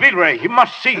Monsieur by... Villeray, he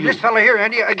must see you. This fellow here,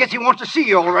 Andy, I guess he wants to see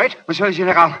you, all right. Monsieur le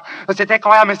Général, c'est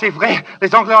incroyable, mais c'est vrai.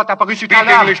 Les Anglais ont apparu tout à Speak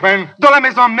l'heure. English, man. Dans la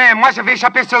maison même. Moi, je vais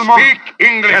échapper seulement. Speak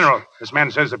English. General, this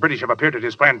man says the British have appeared at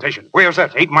his plantation. Where's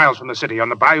that? 8 miles from the city on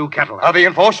the Bayou Catalan. Are they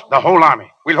in force? The whole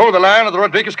army. We'll hold the line of the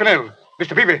Rodriguez Canal.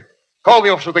 Mr. Peavy, call the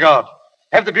officer of the guard.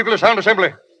 Have the buglers sound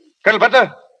assembly. Colonel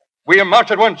Butler, we march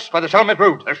at once by the Chalmette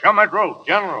Road. The Chalmette Road,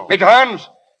 General. Major Hans,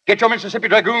 get your Mississippi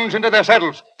Dragoons into their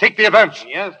saddles. Take the advance.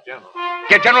 Yes, General.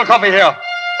 Get General Coffee here.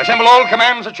 Assemble all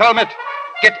commands at Chalmette.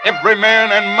 Get every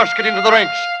man and musket into the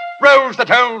ranks. Rouse the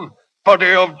town.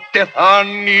 Body of death, I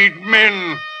need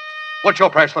men. What's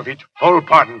your price, Lafitte? Full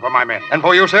pardon for my men. And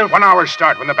for yourself? 1 hour's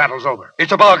start when the battle's over.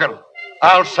 It's a bargain.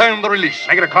 I'll sign the release.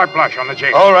 Make it a carte blanche on the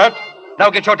jail. All right.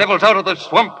 Now get your devils out of the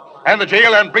swamp and the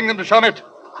jail and bring them to Chalmette.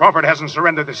 Crawford hasn't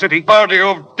surrendered the city. Body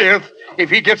of death. If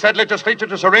he gets that legislature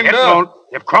to surrender... It won't.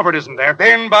 If Crawford isn't there...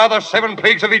 Then by the 7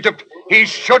 plagues of Egypt, he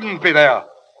shouldn't be there.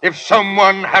 If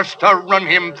someone has to run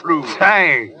him through.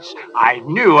 Thanks. I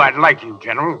knew I'd like you,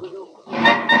 General.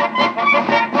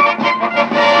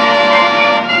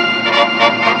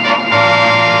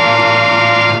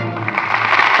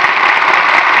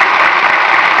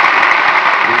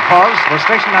 Pause for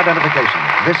station identification.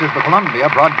 This is the Columbia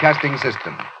Broadcasting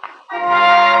System.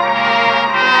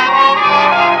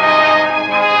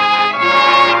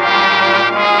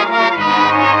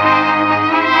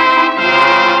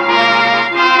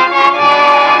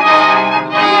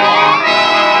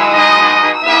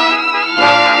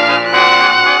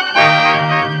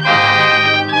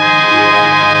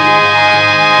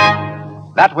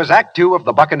 That was Act Two of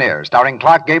The Buccaneer, starring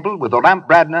Clark Gable with Olamp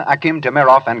Bradner, Akim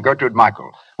Temiroff, and Gertrude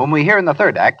Michael, whom we hear in the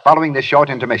third act following this short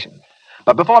intermission.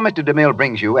 But before Mr. DeMille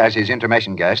brings you, as his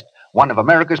intermission guest, one of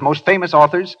America's most famous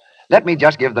authors, let me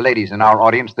just give the ladies in our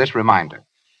audience this reminder.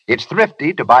 It's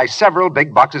thrifty to buy several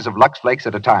big boxes of Lux Flakes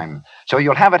at a time, so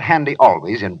you'll have it handy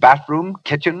always in bathroom,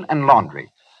 kitchen, and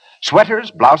laundry. Sweaters,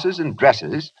 blouses, and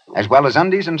dresses, as well as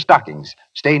undies and stockings,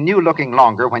 stay new-looking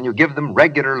longer when you give them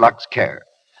regular Lux care.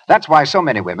 That's why so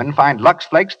many women find Lux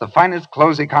Flakes the finest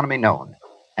clothes economy known.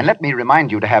 And let me remind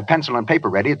you to have pencil and paper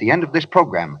ready at the end of this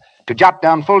program to jot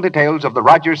down full details of the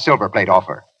Rogers Silver Plate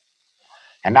offer.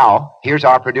 And now, here's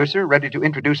our producer ready to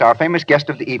introduce our famous guest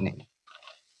of the evening.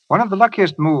 One of the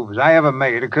luckiest moves I ever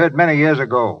made occurred many years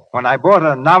ago when I bought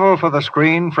a novel for the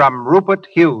screen from Rupert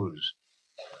Hughes.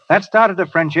 That started a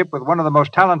friendship with one of the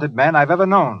most talented men I've ever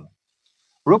known.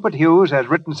 Rupert Hughes has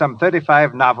written some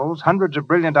 35 novels, hundreds of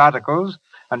brilliant articles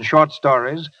and short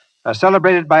stories, a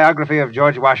celebrated biography of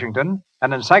George Washington,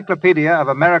 an encyclopedia of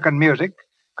American music,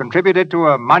 contributed to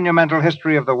a monumental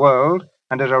history of the world,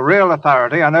 and is a real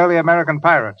authority on early American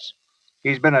pirates.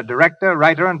 He's been a director,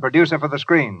 writer, and producer for the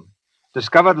screen,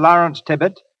 discovered Lawrence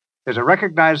Tibbett, is a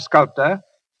recognized sculptor,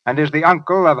 and is the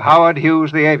uncle of Howard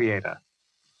Hughes the aviator.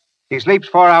 He sleeps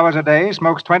 4 hours a day,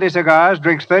 smokes 20 cigars,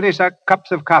 drinks 30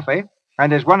 cups of coffee,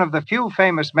 and is one of the few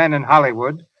famous men in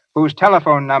Hollywood whose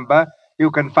telephone number you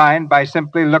can find by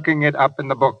simply looking it up in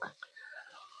the book.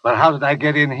 But how did I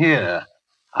get in here?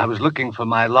 I was looking for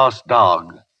my lost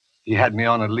dog. He had me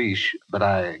on a leash, but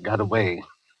I got away.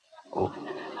 Oh,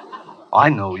 I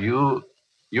know you.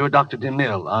 You're Dr.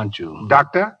 DeMille, aren't you?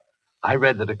 Doctor? I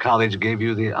read that a college gave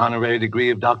you the honorary degree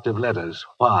of Doctor of Letters.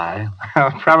 Why?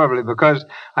 Probably because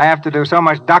I have to do so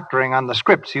much doctoring on the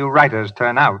scripts you writers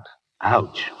turn out.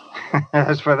 Ouch.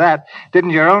 As for that,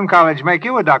 didn't your own college make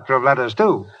you a Doctor of Letters,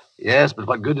 too? Yes, but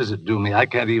what good does it do me? I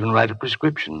can't even write a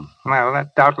prescription. Well,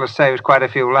 that doubtless saves quite a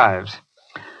few lives.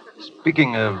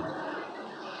 Speaking of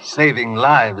saving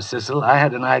lives, Cecil, I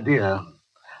had an idea.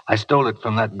 I stole it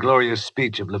from that glorious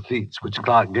speech of Lafitte's, which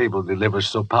Clark Gable delivers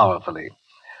so powerfully.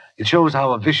 It shows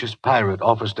how a vicious pirate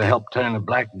offers to help turn a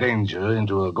black danger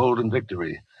into a golden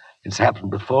victory. It's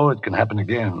happened before, it can happen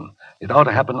again. It ought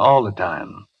to happen all the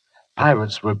time.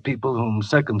 Pirates were people whom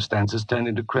circumstances turned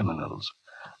into criminals.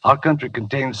 Our country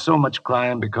contains so much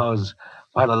crime because,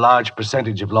 while a large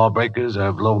percentage of lawbreakers are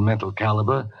of low mental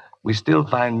caliber, we still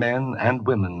find men and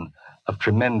women of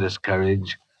tremendous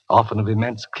courage, often of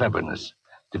immense cleverness,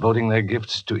 devoting their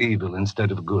gifts to evil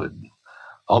instead of good.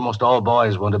 Almost all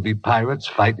boys want to be pirates,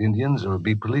 fight Indians, or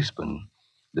be policemen.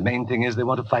 The main thing is they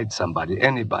want to fight somebody,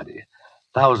 anybody.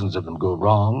 Thousands of them go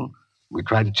wrong. We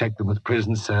try to check them with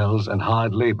prison cells and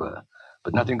hard labor.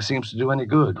 But nothing seems to do any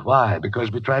good. Why? Because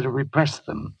we try to repress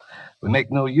them. We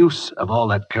make no use of all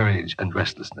that courage and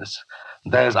restlessness.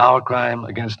 There's our crime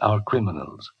against our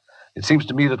criminals. It seems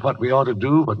to me that what we ought to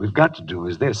do, what we've got to do,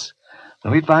 is this.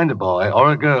 When we find a boy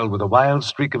or a girl with a wild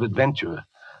streak of adventure,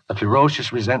 a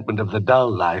ferocious resentment of the dull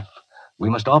life, we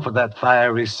must offer that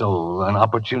fiery soul an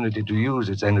opportunity to use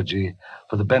its energy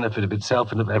for the benefit of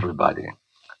itself and of everybody.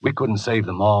 We couldn't save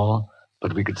them all,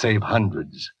 but we could save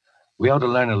hundreds. We ought to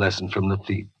learn a lesson from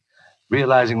Lafitte.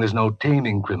 Realizing there's no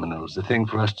taming criminals, the thing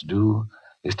for us to do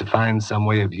is to find some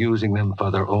way of using them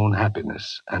for their own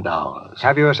happiness and ours.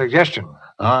 Have you a suggestion?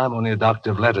 I'm only a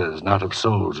doctor of letters, not of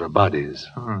souls or bodies.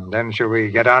 Then shall we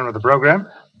get on with the program?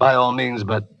 By all means,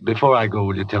 but before I go,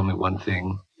 will you tell me one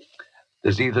thing?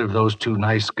 Does either of those two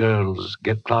nice girls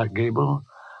get Clark Gable,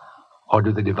 or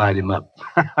do they divide him up?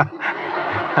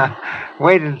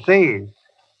 Wait and see.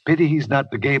 Pity he's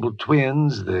not the Gable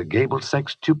twins, the Gable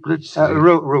sextuplets.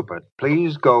 Rupert,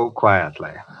 please go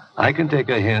quietly. I can take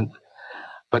a hint.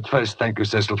 But first, thank you,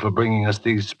 Cecil, for bringing us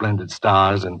these splendid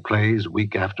stars and plays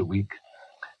week after week.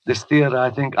 This theater, I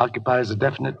think, occupies a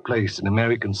definite place in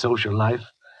American social life.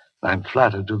 I'm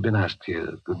flattered to have been asked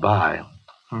here. Goodbye.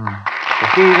 The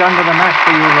key's under the mat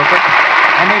for you, Rupert.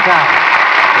 Anytime.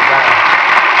 Goodbye.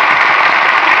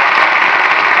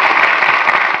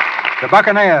 The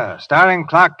Buccaneer, starring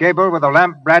Clark Gable with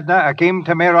Olamp Bradner, Akim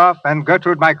Tamirov, and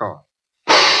Gertrude Michael.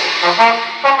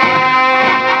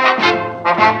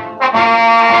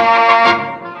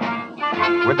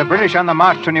 With the British on the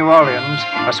march to New Orleans,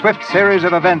 a swift series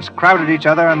of events crowded each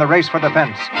other in the race for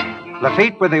defense.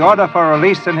 Lafitte, with the order for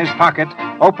release in his pocket,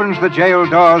 opens the jail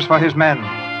doors for his men.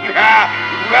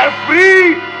 We're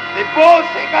free! The boss,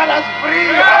 they got us free!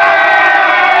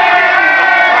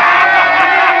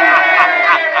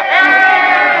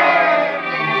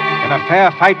 In a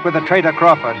fair fight with the traitor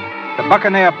Crawford, the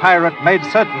Buccaneer pirate made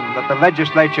certain that the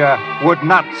legislature would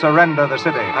not surrender the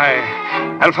city.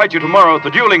 I'll fight you tomorrow at the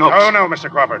dueling hooks. Oh, no, Mr.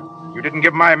 Crawford. You didn't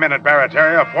give my men at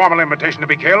Barataria a formal invitation to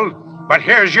be killed, but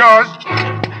here's yours.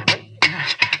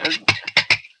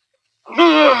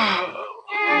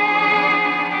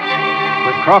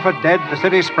 With Crawford dead, the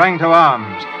city sprang to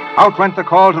arms. Out went the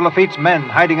call to Lafitte's men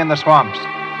hiding in the swamps.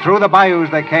 Through the bayous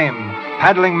they came,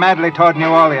 paddling madly toward New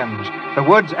Orleans, the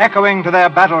woods echoing to their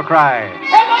battle cry.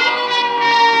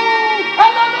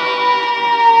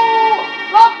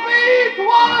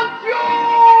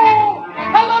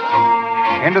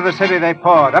 Into the city they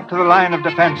poured, up to the line of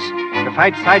defense, to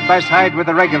fight side by side with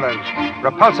the regulars,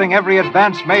 repulsing every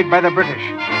advance made by the British,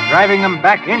 driving them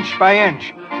back inch by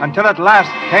inch, until at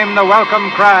last came the welcome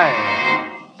cry.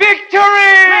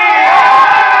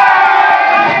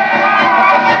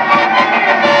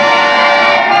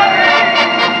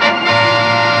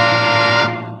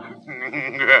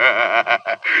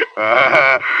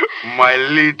 My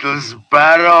little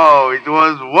sparrow, it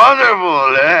was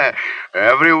wonderful, eh?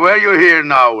 Everywhere you hear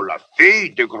now,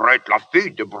 Lafitte, the great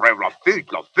Lafitte, the brave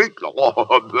Lafitte, Lafitte.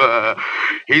 Oh,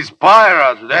 his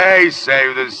pirates, they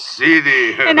saved the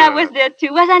city. And I was there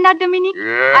too, was I not, Dominique?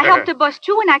 Yeah. I helped the boss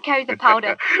too when I carried the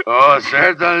powder. Oh,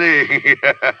 certainly.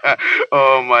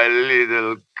 Oh, my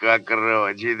little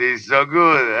cockroach, it is so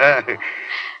good, eh?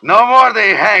 No more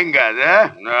they hang us,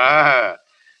 eh?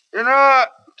 You know,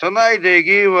 tonight they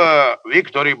give a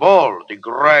victory ball, the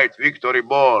great victory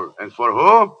ball. And for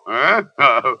who?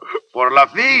 For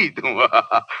Lafitte.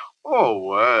 Oh,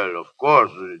 well, of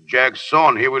course. Jack's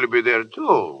son, he will be there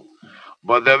too.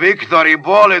 But the victory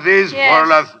ball, it is Yes. for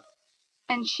La...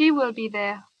 And she will be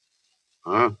there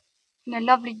Huh? in a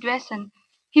lovely dress, and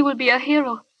he will be a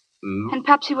hero. Mm. And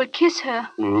perhaps he will kiss her,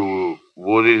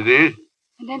 What is this?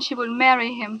 and then she will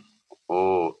marry him.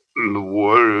 Oh,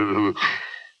 well,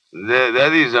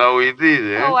 that is how it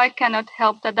is, eh? Oh, I cannot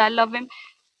help that I love him.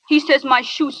 He says my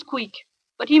shoes squeak,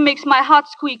 but he makes my heart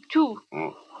squeak too.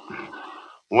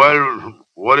 Well,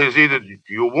 what is it that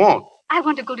you want? I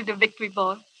want to go to the victory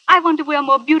ball. I want to wear a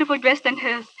more beautiful dress than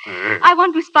hers. Eh. I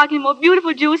want to sparkle in more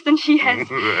beautiful jewels than she has.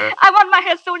 I want my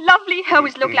hair so lovely, her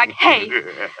always look like hay.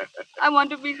 I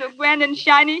want to be so grand and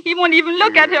shiny, he won't even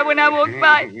look at her when I walk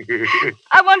by.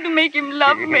 I want to make him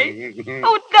love me.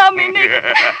 Oh, Dominic.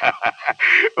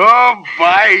 Oh,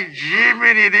 by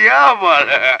Jiminy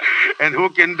Diablo. And who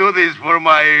can do this for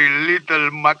my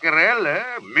little mackerel,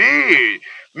 eh?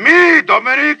 Me,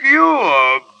 Dominic,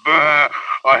 you.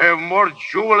 I have more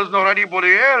jewels than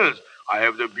anybody else. I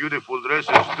have the beautiful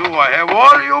dresses, too. I have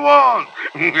all you want.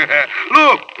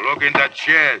 Look in that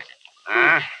chest.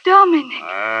 Huh? Dominic.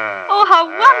 Oh, how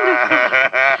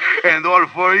wonderful. And all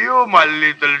for you, my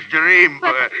little shrimp.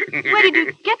 Where did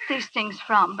you get these things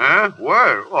from? Huh?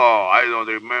 Where? Oh, I don't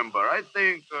remember. I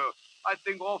think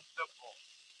off the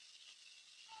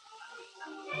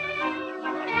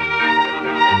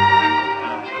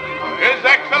His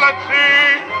Excellency,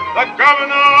 the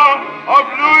Governor of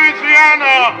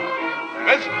Louisiana,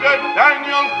 Mr.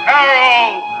 Daniel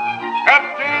Carroll,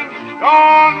 Captain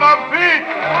John Lafitte.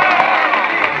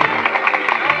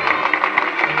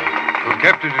 To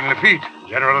Captain Lafitte.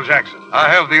 General Jackson. I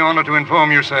have the honor to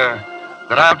inform you, sir,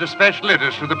 that I have dispatched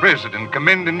letters to the President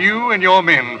commending you and your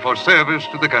men for service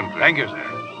to the country. Thank you,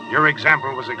 sir. Your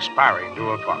example was inspiring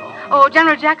to follow. Oh,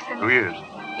 General Jackson. Oh, yes.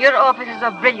 Your officers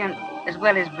are brilliant as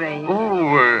well as brave.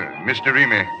 Oh, Mr.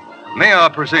 Remy, may I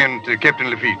present Captain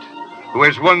Lafitte, who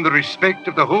has won the respect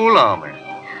of the whole army.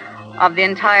 Of the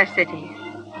entire city.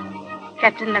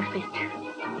 Captain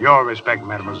Lafitte. Your respect,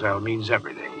 mademoiselle, means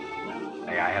everything.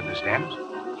 May I have the stamps?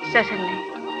 Certainly.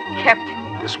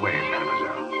 Captain. This way,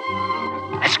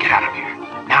 mademoiselle. Let's get out of here.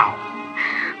 Now.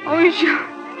 Oh, Jean.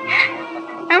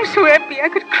 I'm so happy I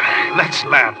could cry. Let's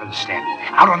laugh instead.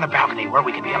 Out on the balcony where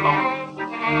we can be alone.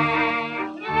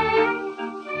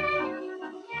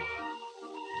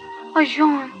 Oh,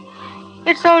 Jean.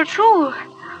 It's all true.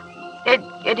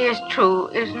 It is true,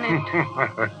 isn't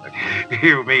it?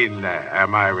 You mean,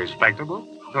 am I respectable?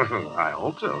 I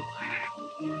hope so.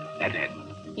 Annette.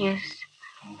 Yes.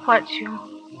 What, Jean?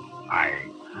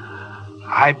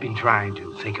 I've been trying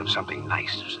to think of something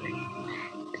nice to say.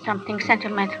 Something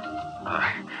sentimental.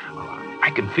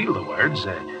 I can feel the words.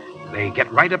 They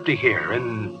get right up to here,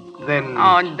 and then...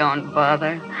 Oh, don't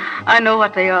bother. I know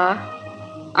what they are.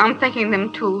 I'm thinking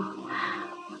them, too.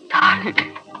 Darling.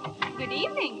 Good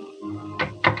evening.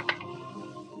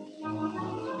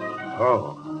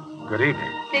 Oh, good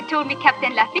evening. They told me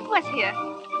Captain Lafitte was here.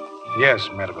 Yes,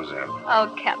 mademoiselle. Oh,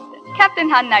 Captain. Captain,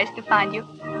 how nice to find you.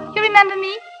 You remember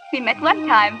me? We met one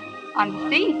time on the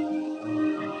sea.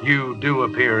 You do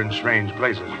appear in strange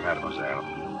places, mademoiselle.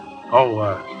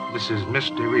 Oh, this is Miss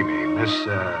Deremy. Miss,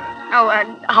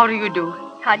 how do you do?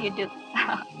 How do you do?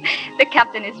 The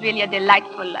captain is really a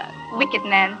delightful, wicked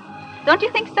man. Don't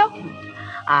you think so?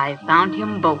 I found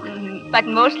him both. But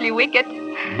mostly wicked.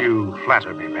 You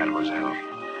flatter me, mademoiselle.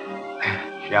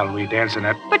 Shall we dance,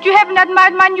 Annette? But you haven't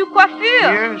admired my new coiffure.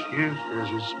 Yes,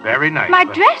 it's very nice. My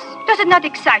but dress? Does it not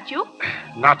excite you?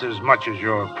 Not as much as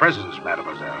your presence,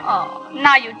 mademoiselle. Oh,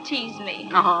 now you tease me.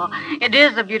 Oh, it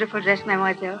is a beautiful dress,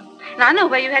 mademoiselle. And I know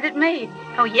where you had it made.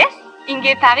 Oh, yes? In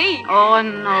Gay Paris. Oh,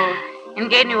 no. In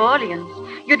Gay New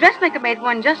Orleans. Your dressmaker made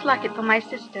one just like it for my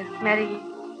sister, Mary.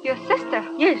 Your sister?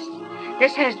 Yes.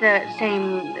 This has the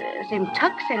same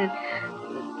tucks and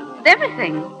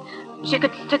everything. She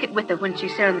took it with her when she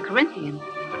sailed on the Corinthian.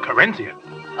 The Corinthian?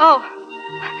 Oh,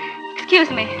 excuse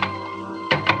me.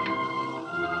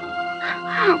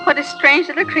 What a strange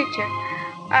little creature.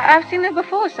 I've seen her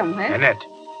before somewhere. Annette,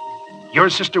 your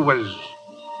sister was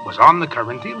on the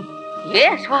Corinthian?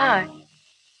 Yes, why?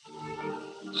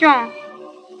 Jean,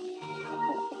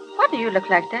 why do you look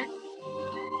like that?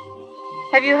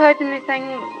 Have you heard anything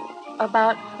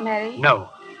about Mary? No,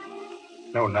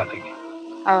 nothing.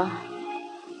 Oh.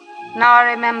 Now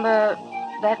I remember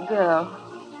that girl.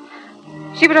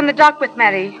 She was on the dock with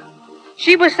Mary.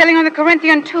 She was sailing on the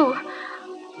Corinthian, too.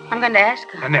 I'm going to ask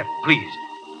her. Annette, please.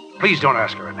 Please don't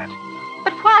ask her, Annette.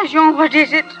 But why, Jean? What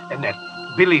is it? Annette,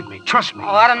 believe me. Trust me. Oh,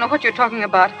 I don't know what you're talking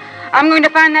about. I'm going to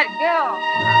find that girl.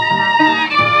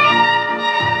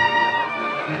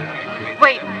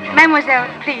 Wait, Mademoiselle,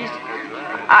 please.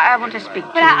 I want to speak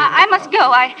to But you. I must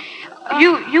go.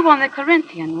 You won the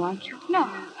Corinthian, weren't you? No,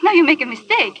 you make a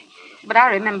mistake. But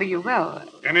I remember you well.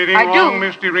 Anything I wrong, do.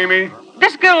 Miss DeRemy?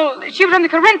 This girl, she was on the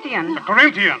Corinthian. The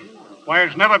Corinthian? Why,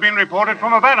 it's never been reported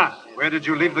from Havana. Where did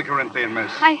you leave the Corinthian,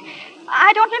 miss?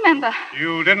 I don't remember.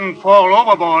 You didn't fall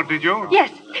overboard, did you?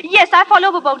 Yes, I fall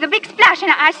overboard. The big splash,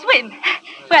 and I swim.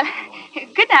 Well,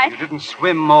 good night. You didn't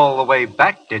swim all the way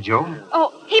back, did you?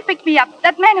 Oh, he picked me up.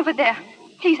 That man over there.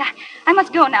 Please, I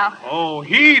must go now. Oh,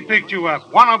 he picked you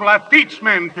up. One of Lafitte's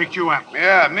men picked you up.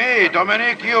 Yeah, me,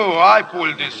 Dominique, you. I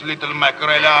pulled this little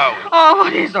mackerel out. Oh,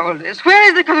 what is all this? Where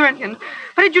is the Corinthian?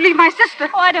 Where did you leave my sister?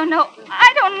 Oh, I don't know.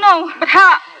 I don't know. But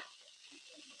how?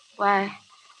 Why,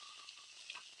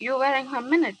 you're wearing her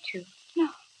miniature. No,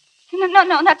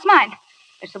 that's mine.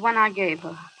 It's the one I gave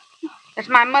her. It's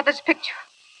my mother's picture.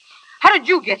 How did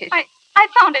you get it? I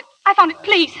found it. I found it,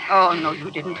 please. Oh, no,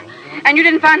 you didn't. And you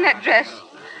didn't find that dress.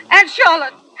 Aunt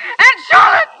Charlotte! Aunt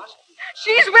Charlotte!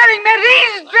 She's wearing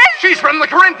Marie's dress! She's from the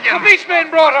Corinthian! The beach man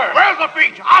brought her! Where's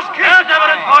Lafitte? Ask him! There's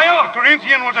evidence for you! The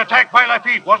Corinthian was attacked by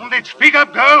Lafitte, wasn't it? Speak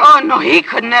up, girl! Oh, no, he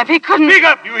couldn't have. He couldn't. Speak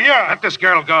up, you hear? Let this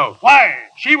girl go. Why?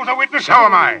 She was a witness. So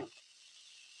am I.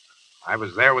 I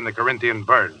was there when the Corinthian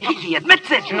burned. He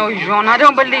admits it. No, Jean, I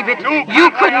don't believe it.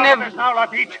 You couldn't have. Now,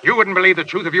 Lafitte. You wouldn't believe the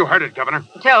truth if you heard it, Governor.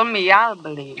 Tell me, I'll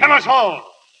believe. Tell us all.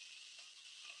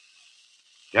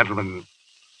 Gentlemen,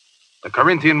 the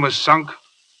Corinthian was sunk,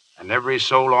 and every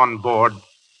soul on board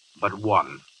but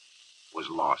one was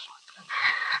lost.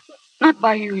 Not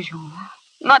by you, Jean.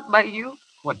 Not by you.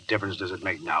 What difference does it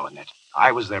make now, Annette?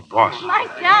 I was their boss. My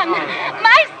son was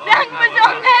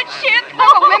on that ship. There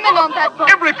were women on that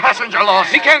boat. Every passenger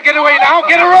lost. He can't get away now.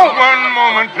 Get her over. One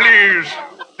moment, please.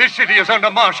 This city is under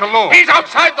martial law. He's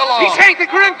outside the law. He sank the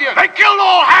Corinthian. They killed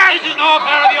all hands. This is no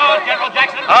affair of yours, General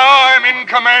Jackson. I'm in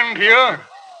command here.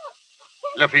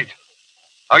 Lafitte,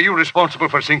 are you responsible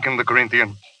for sinking the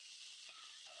Corinthian?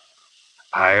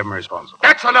 I am responsible.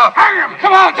 That's enough. Hang him!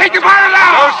 Come on, take your fire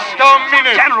now! Just a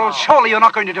minute. General, surely you're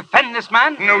not going to defend this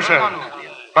man? No, sir.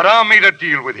 But I made a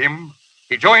deal with him.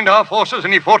 He joined our forces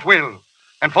and he fought well.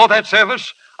 And for that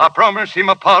service, I promised him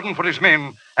a pardon for his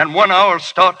men and 1 hour's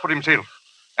start for himself.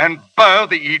 And by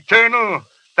the eternal,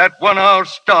 that 1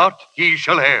 hour's start he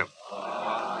shall have.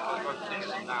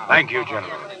 Thank you,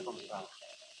 General.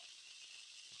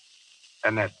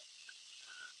 Annette,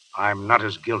 I'm not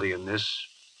as guilty in this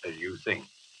as you think.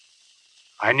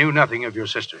 I knew nothing of your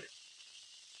sister.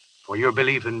 For your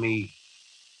belief in me,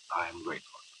 I am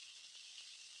grateful.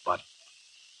 But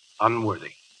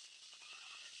unworthy.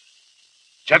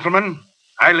 Gentlemen,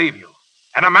 I leave you.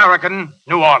 An American,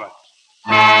 New Orleans.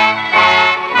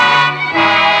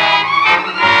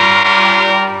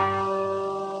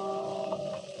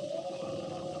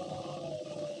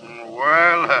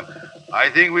 Well, I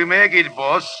think we make it,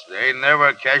 boss. They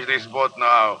never catch this boat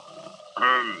now.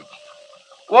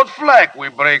 What flag we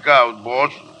break out,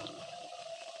 boss?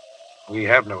 We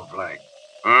have no flag.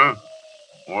 Huh?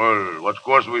 Well, what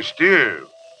course we steer?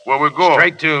 Where we go?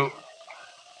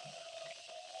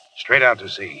 Straight out to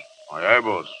sea. Aye, aye,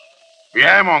 boss.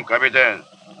 Bien, mon capitaine.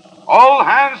 All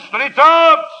hands to the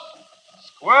tops!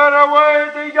 Square away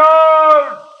the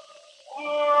yards!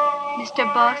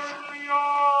 Mr. Boss.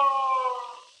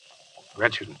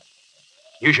 Gretchen,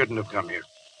 you shouldn't have come here.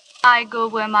 I go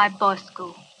where my boss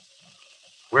go.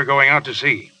 We're going out to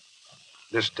sea.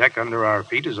 This deck under our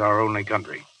feet is our only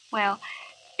country. Well,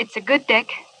 it's a good deck.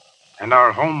 And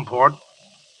our home port,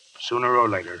 sooner or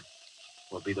later,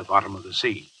 will be the bottom of the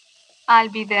sea. I'll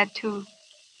be there, too.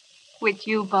 With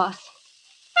you, boss.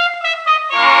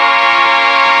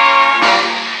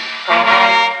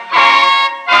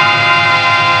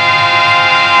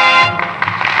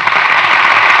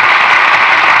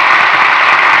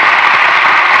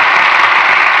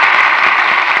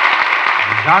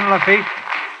 Jean Lafitte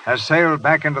has sailed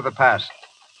back into the past.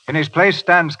 In his place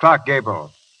stands Clark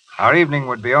Gable. Our evening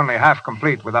would be only half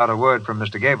complete without a word from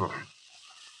Mr. Gable.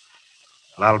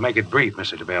 Well, I'll make it brief,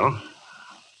 Mr. DeBelle.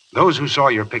 Those who saw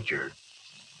your picture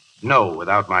know,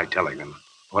 without my telling them,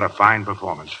 what a fine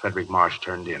performance Frederick Marsh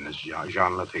turned in as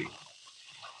Jean Lafitte.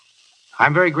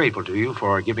 I'm very grateful to you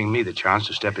for giving me the chance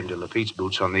to step into Lafitte's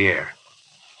boots on the air.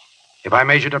 If I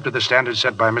measured up to the standards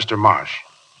set by Mr. Marsh,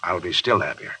 I would be still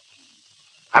happier.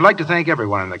 I'd like to thank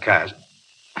everyone in the cast.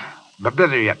 But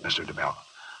better yet, Mr. DeBelle,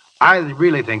 I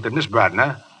really think that Miss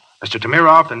Bradner, Mr.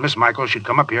 Tamiroff, and Miss Michael should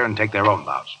come up here and take their own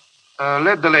bows.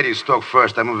 Let the ladies talk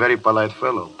first. I'm a very polite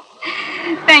fellow.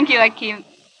 Thank you, Akeem.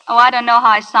 Oh, I don't know how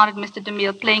I sounded, Mr.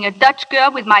 DeMille, playing a Dutch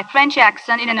girl with my French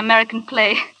accent in an American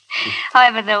play.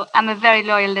 However, though, I'm a very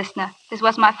loyal listener. This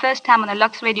was my first time on the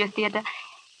Lux Radio Theater,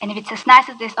 And if it's as nice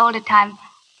as this all the time,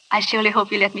 I surely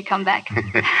hope you let me come back.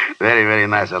 Very, very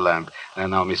nice, Lamb.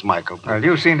 And now, Miss Michael. Well,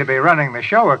 you seem to be running the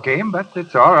show, Akeem, but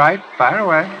it's all right. Fire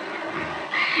away.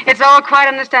 It's all quite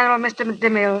understandable, Mr.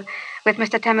 DeMille, with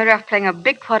Mr. Tamiroff playing a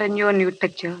big part in your nude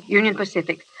picture, Union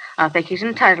Pacific. I think he's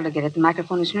entitled to get at the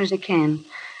microphone as soon as he can.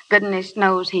 Goodness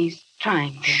knows he's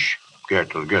trying to. Shh.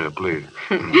 Gertrude, please.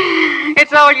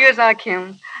 It's all yours,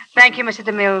 Akeem. Thank you, Mr.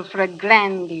 DeMille, for a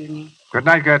grand evening. Good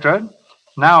night, Gertrude.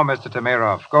 Now, Mr.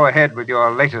 Tamiroff, go ahead with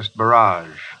your latest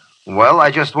barrage. Well,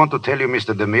 I just want to tell you,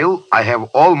 Mr. DeMille, I have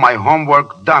all my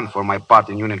homework done for my part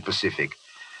in Union Pacific.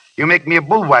 You make me a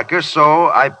bullwhacker, so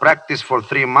I practiced for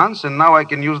 3 months, and now I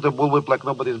can use the bullwhip like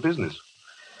nobody's business.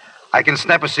 I can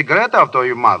snap a cigarette out of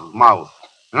your mouth.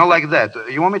 You know, like that.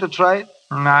 You want me to try it?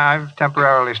 No, I've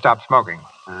temporarily stopped smoking.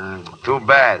 Too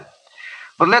bad.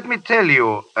 But let me tell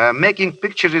you, making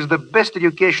pictures is the best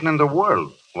education in the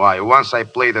world. Why, once I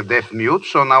played the deaf mute,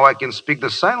 so now I can speak the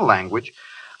sign language.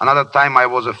 Another time I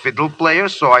was a fiddle player,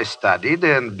 so I studied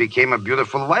and became a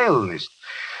beautiful violinist.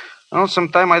 Well,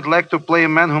 sometime I'd like to play a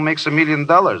man who makes $1 million.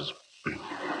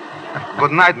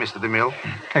 Good night, Mr. DeMille.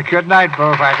 Good night,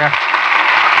 bullwhacker.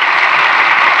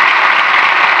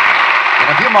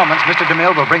 In a few moments, Mr.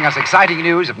 DeMille will bring us exciting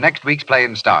news of next week's play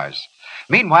in Stars.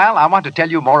 Meanwhile, I want to tell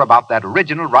you more about that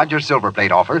original Roger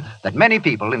Silverplate offer that many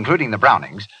people, including the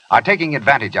Brownings, are taking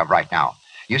advantage of right now.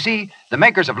 You see, the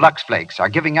makers of Lux Flakes are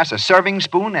giving us a serving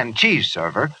spoon and cheese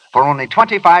server for only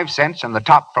 25 cents on the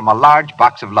top from a large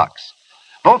box of Lux.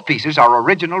 Both pieces are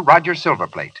original Roger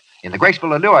Silverplate in the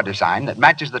graceful allure design that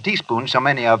matches the teaspoon so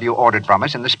many of you ordered from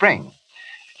us in the spring.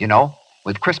 You know,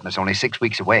 with Christmas only 6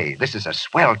 weeks away, this is a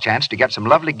swell chance to get some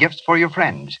lovely gifts for your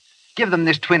friends. Give them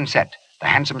this twin set, the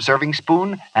handsome serving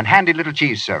spoon and handy little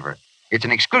cheese server. It's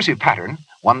an exclusive pattern,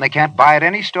 one they can't buy at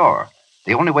any store.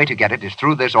 The only way to get it is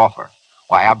through this offer.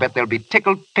 Why, I bet they'll be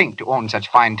tickled pink to own such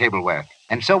fine tableware.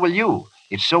 And so will you.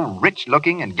 It's so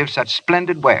rich-looking and gives such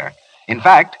splendid wear. In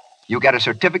fact, you get a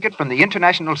certificate from the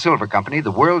International Silver Company,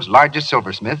 the world's largest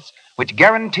silversmiths, which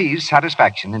guarantees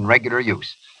satisfaction in regular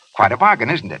use. Quite a bargain,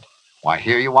 isn't it? Why,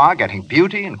 here you are getting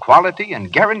beauty and quality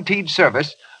and guaranteed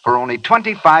service for only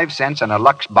 25 cents on a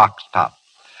Lux box top.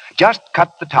 Just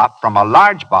cut the top from a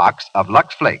large box of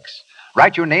Lux Flakes.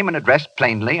 Write your name and address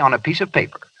plainly on a piece of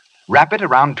paper. Wrap it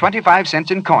around 25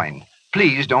 cents in coin.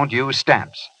 Please don't use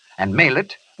stamps. And mail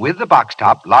it with the box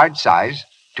top, large size,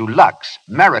 to Lux,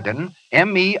 Meriden,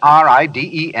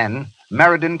 Meriden,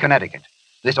 Meriden, Connecticut.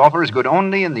 This offer is good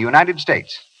only in the United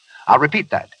States. I'll repeat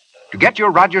that. To get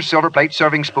your Roger Silverplate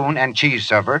serving spoon and cheese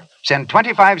server, send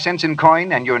 25 cents in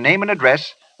coin and your name and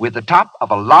address with the top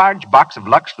of a large box of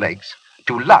Lux Flakes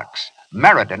to Lux,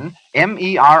 Meriden,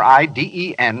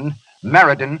 Meriden,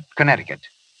 Meriden, Connecticut.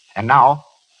 And now,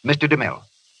 Mr. DeMille.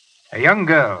 A young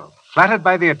girl, flattered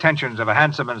by the attentions of a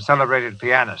handsome and celebrated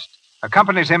pianist,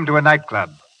 accompanies him to a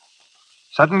nightclub.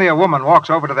 Suddenly, a woman walks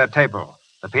over to their table.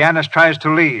 The pianist tries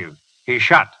to leave. He's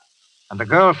shot. And the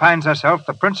girl finds herself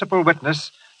the principal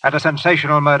witness at a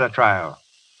sensational murder trial.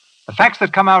 The facts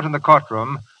that come out in the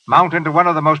courtroom mount into one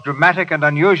of the most dramatic and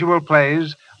unusual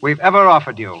plays we've ever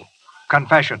offered you,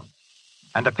 Confession.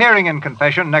 And appearing in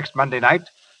Confession next Monday night,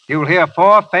 you'll hear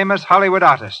 4 famous Hollywood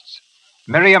artists,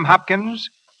 Miriam Hopkins,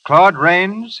 Claude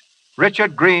Rains,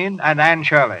 Richard Green, and Anne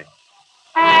Shirley.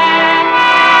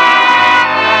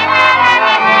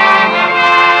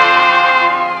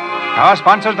 Our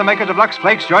sponsors, the makers of Lux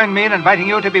Flakes, join me in inviting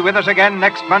you to be with us again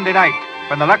next Monday night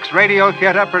when the Lux Radio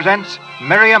Theater presents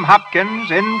Miriam Hopkins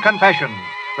in Confession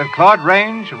with Claude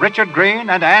Rains, Richard Green,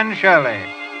 and Anne Shirley.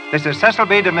 This is Cecil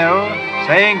B. DeMille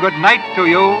saying good night to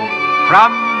you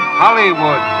from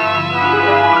Hollywood.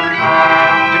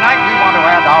 Tonight we want to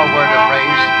add our word of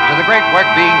praise to the great work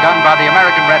being done by the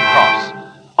American Red Cross.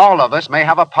 All of us may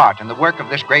have a part in the work of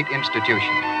this great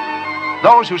institution.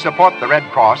 Those who support the Red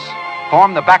Cross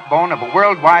form the backbone of a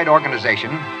worldwide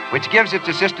organization which gives its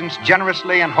assistance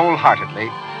generously and wholeheartedly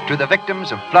to the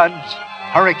victims of floods,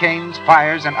 hurricanes,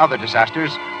 fires, and other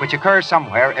disasters which occur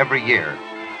somewhere every year.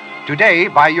 Today,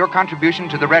 by your contribution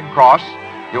to the Red Cross,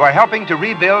 you are helping to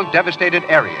rebuild devastated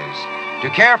areas, to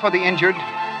care for the injured,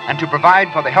 and to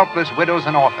provide for the helpless widows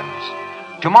and orphans.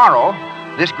 Tomorrow,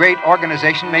 this great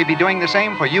organization may be doing the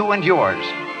same for you and yours.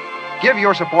 Give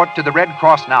your support to the Red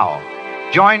Cross now.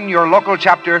 Join your local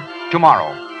chapter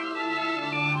tomorrow.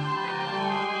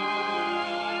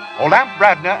 Olamp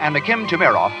Bradner and Akim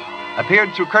Tamiroff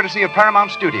appeared through courtesy of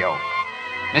Paramount Studio.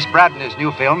 Miss Bradner's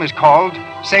new film is called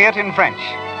Say It in French.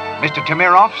 Mr.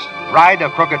 Tamiroff's Ride a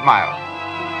Crooked Mile.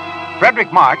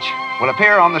 Frederick March will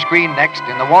appear on the screen next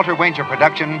in the Walter Wanger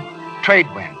production, Trade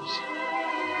Winds.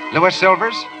 Louis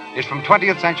Silvers, is from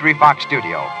 20th Century Fox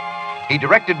Studio. He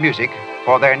directed music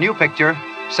for their new picture,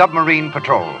 Submarine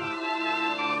Patrol.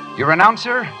 Your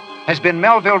announcer has been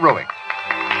Melville Ruick.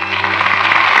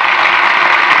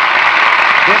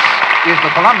 This is the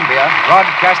Columbia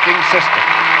Broadcasting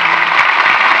System.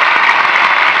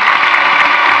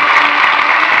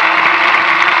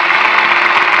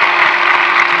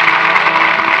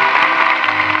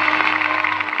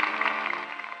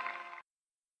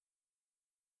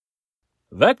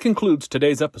 That concludes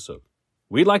today's episode.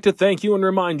 We'd like to thank you and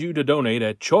remind you to donate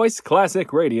at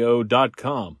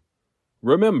choiceclassicradio.com.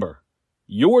 Remember,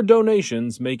 your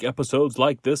donations make episodes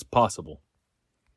like this possible.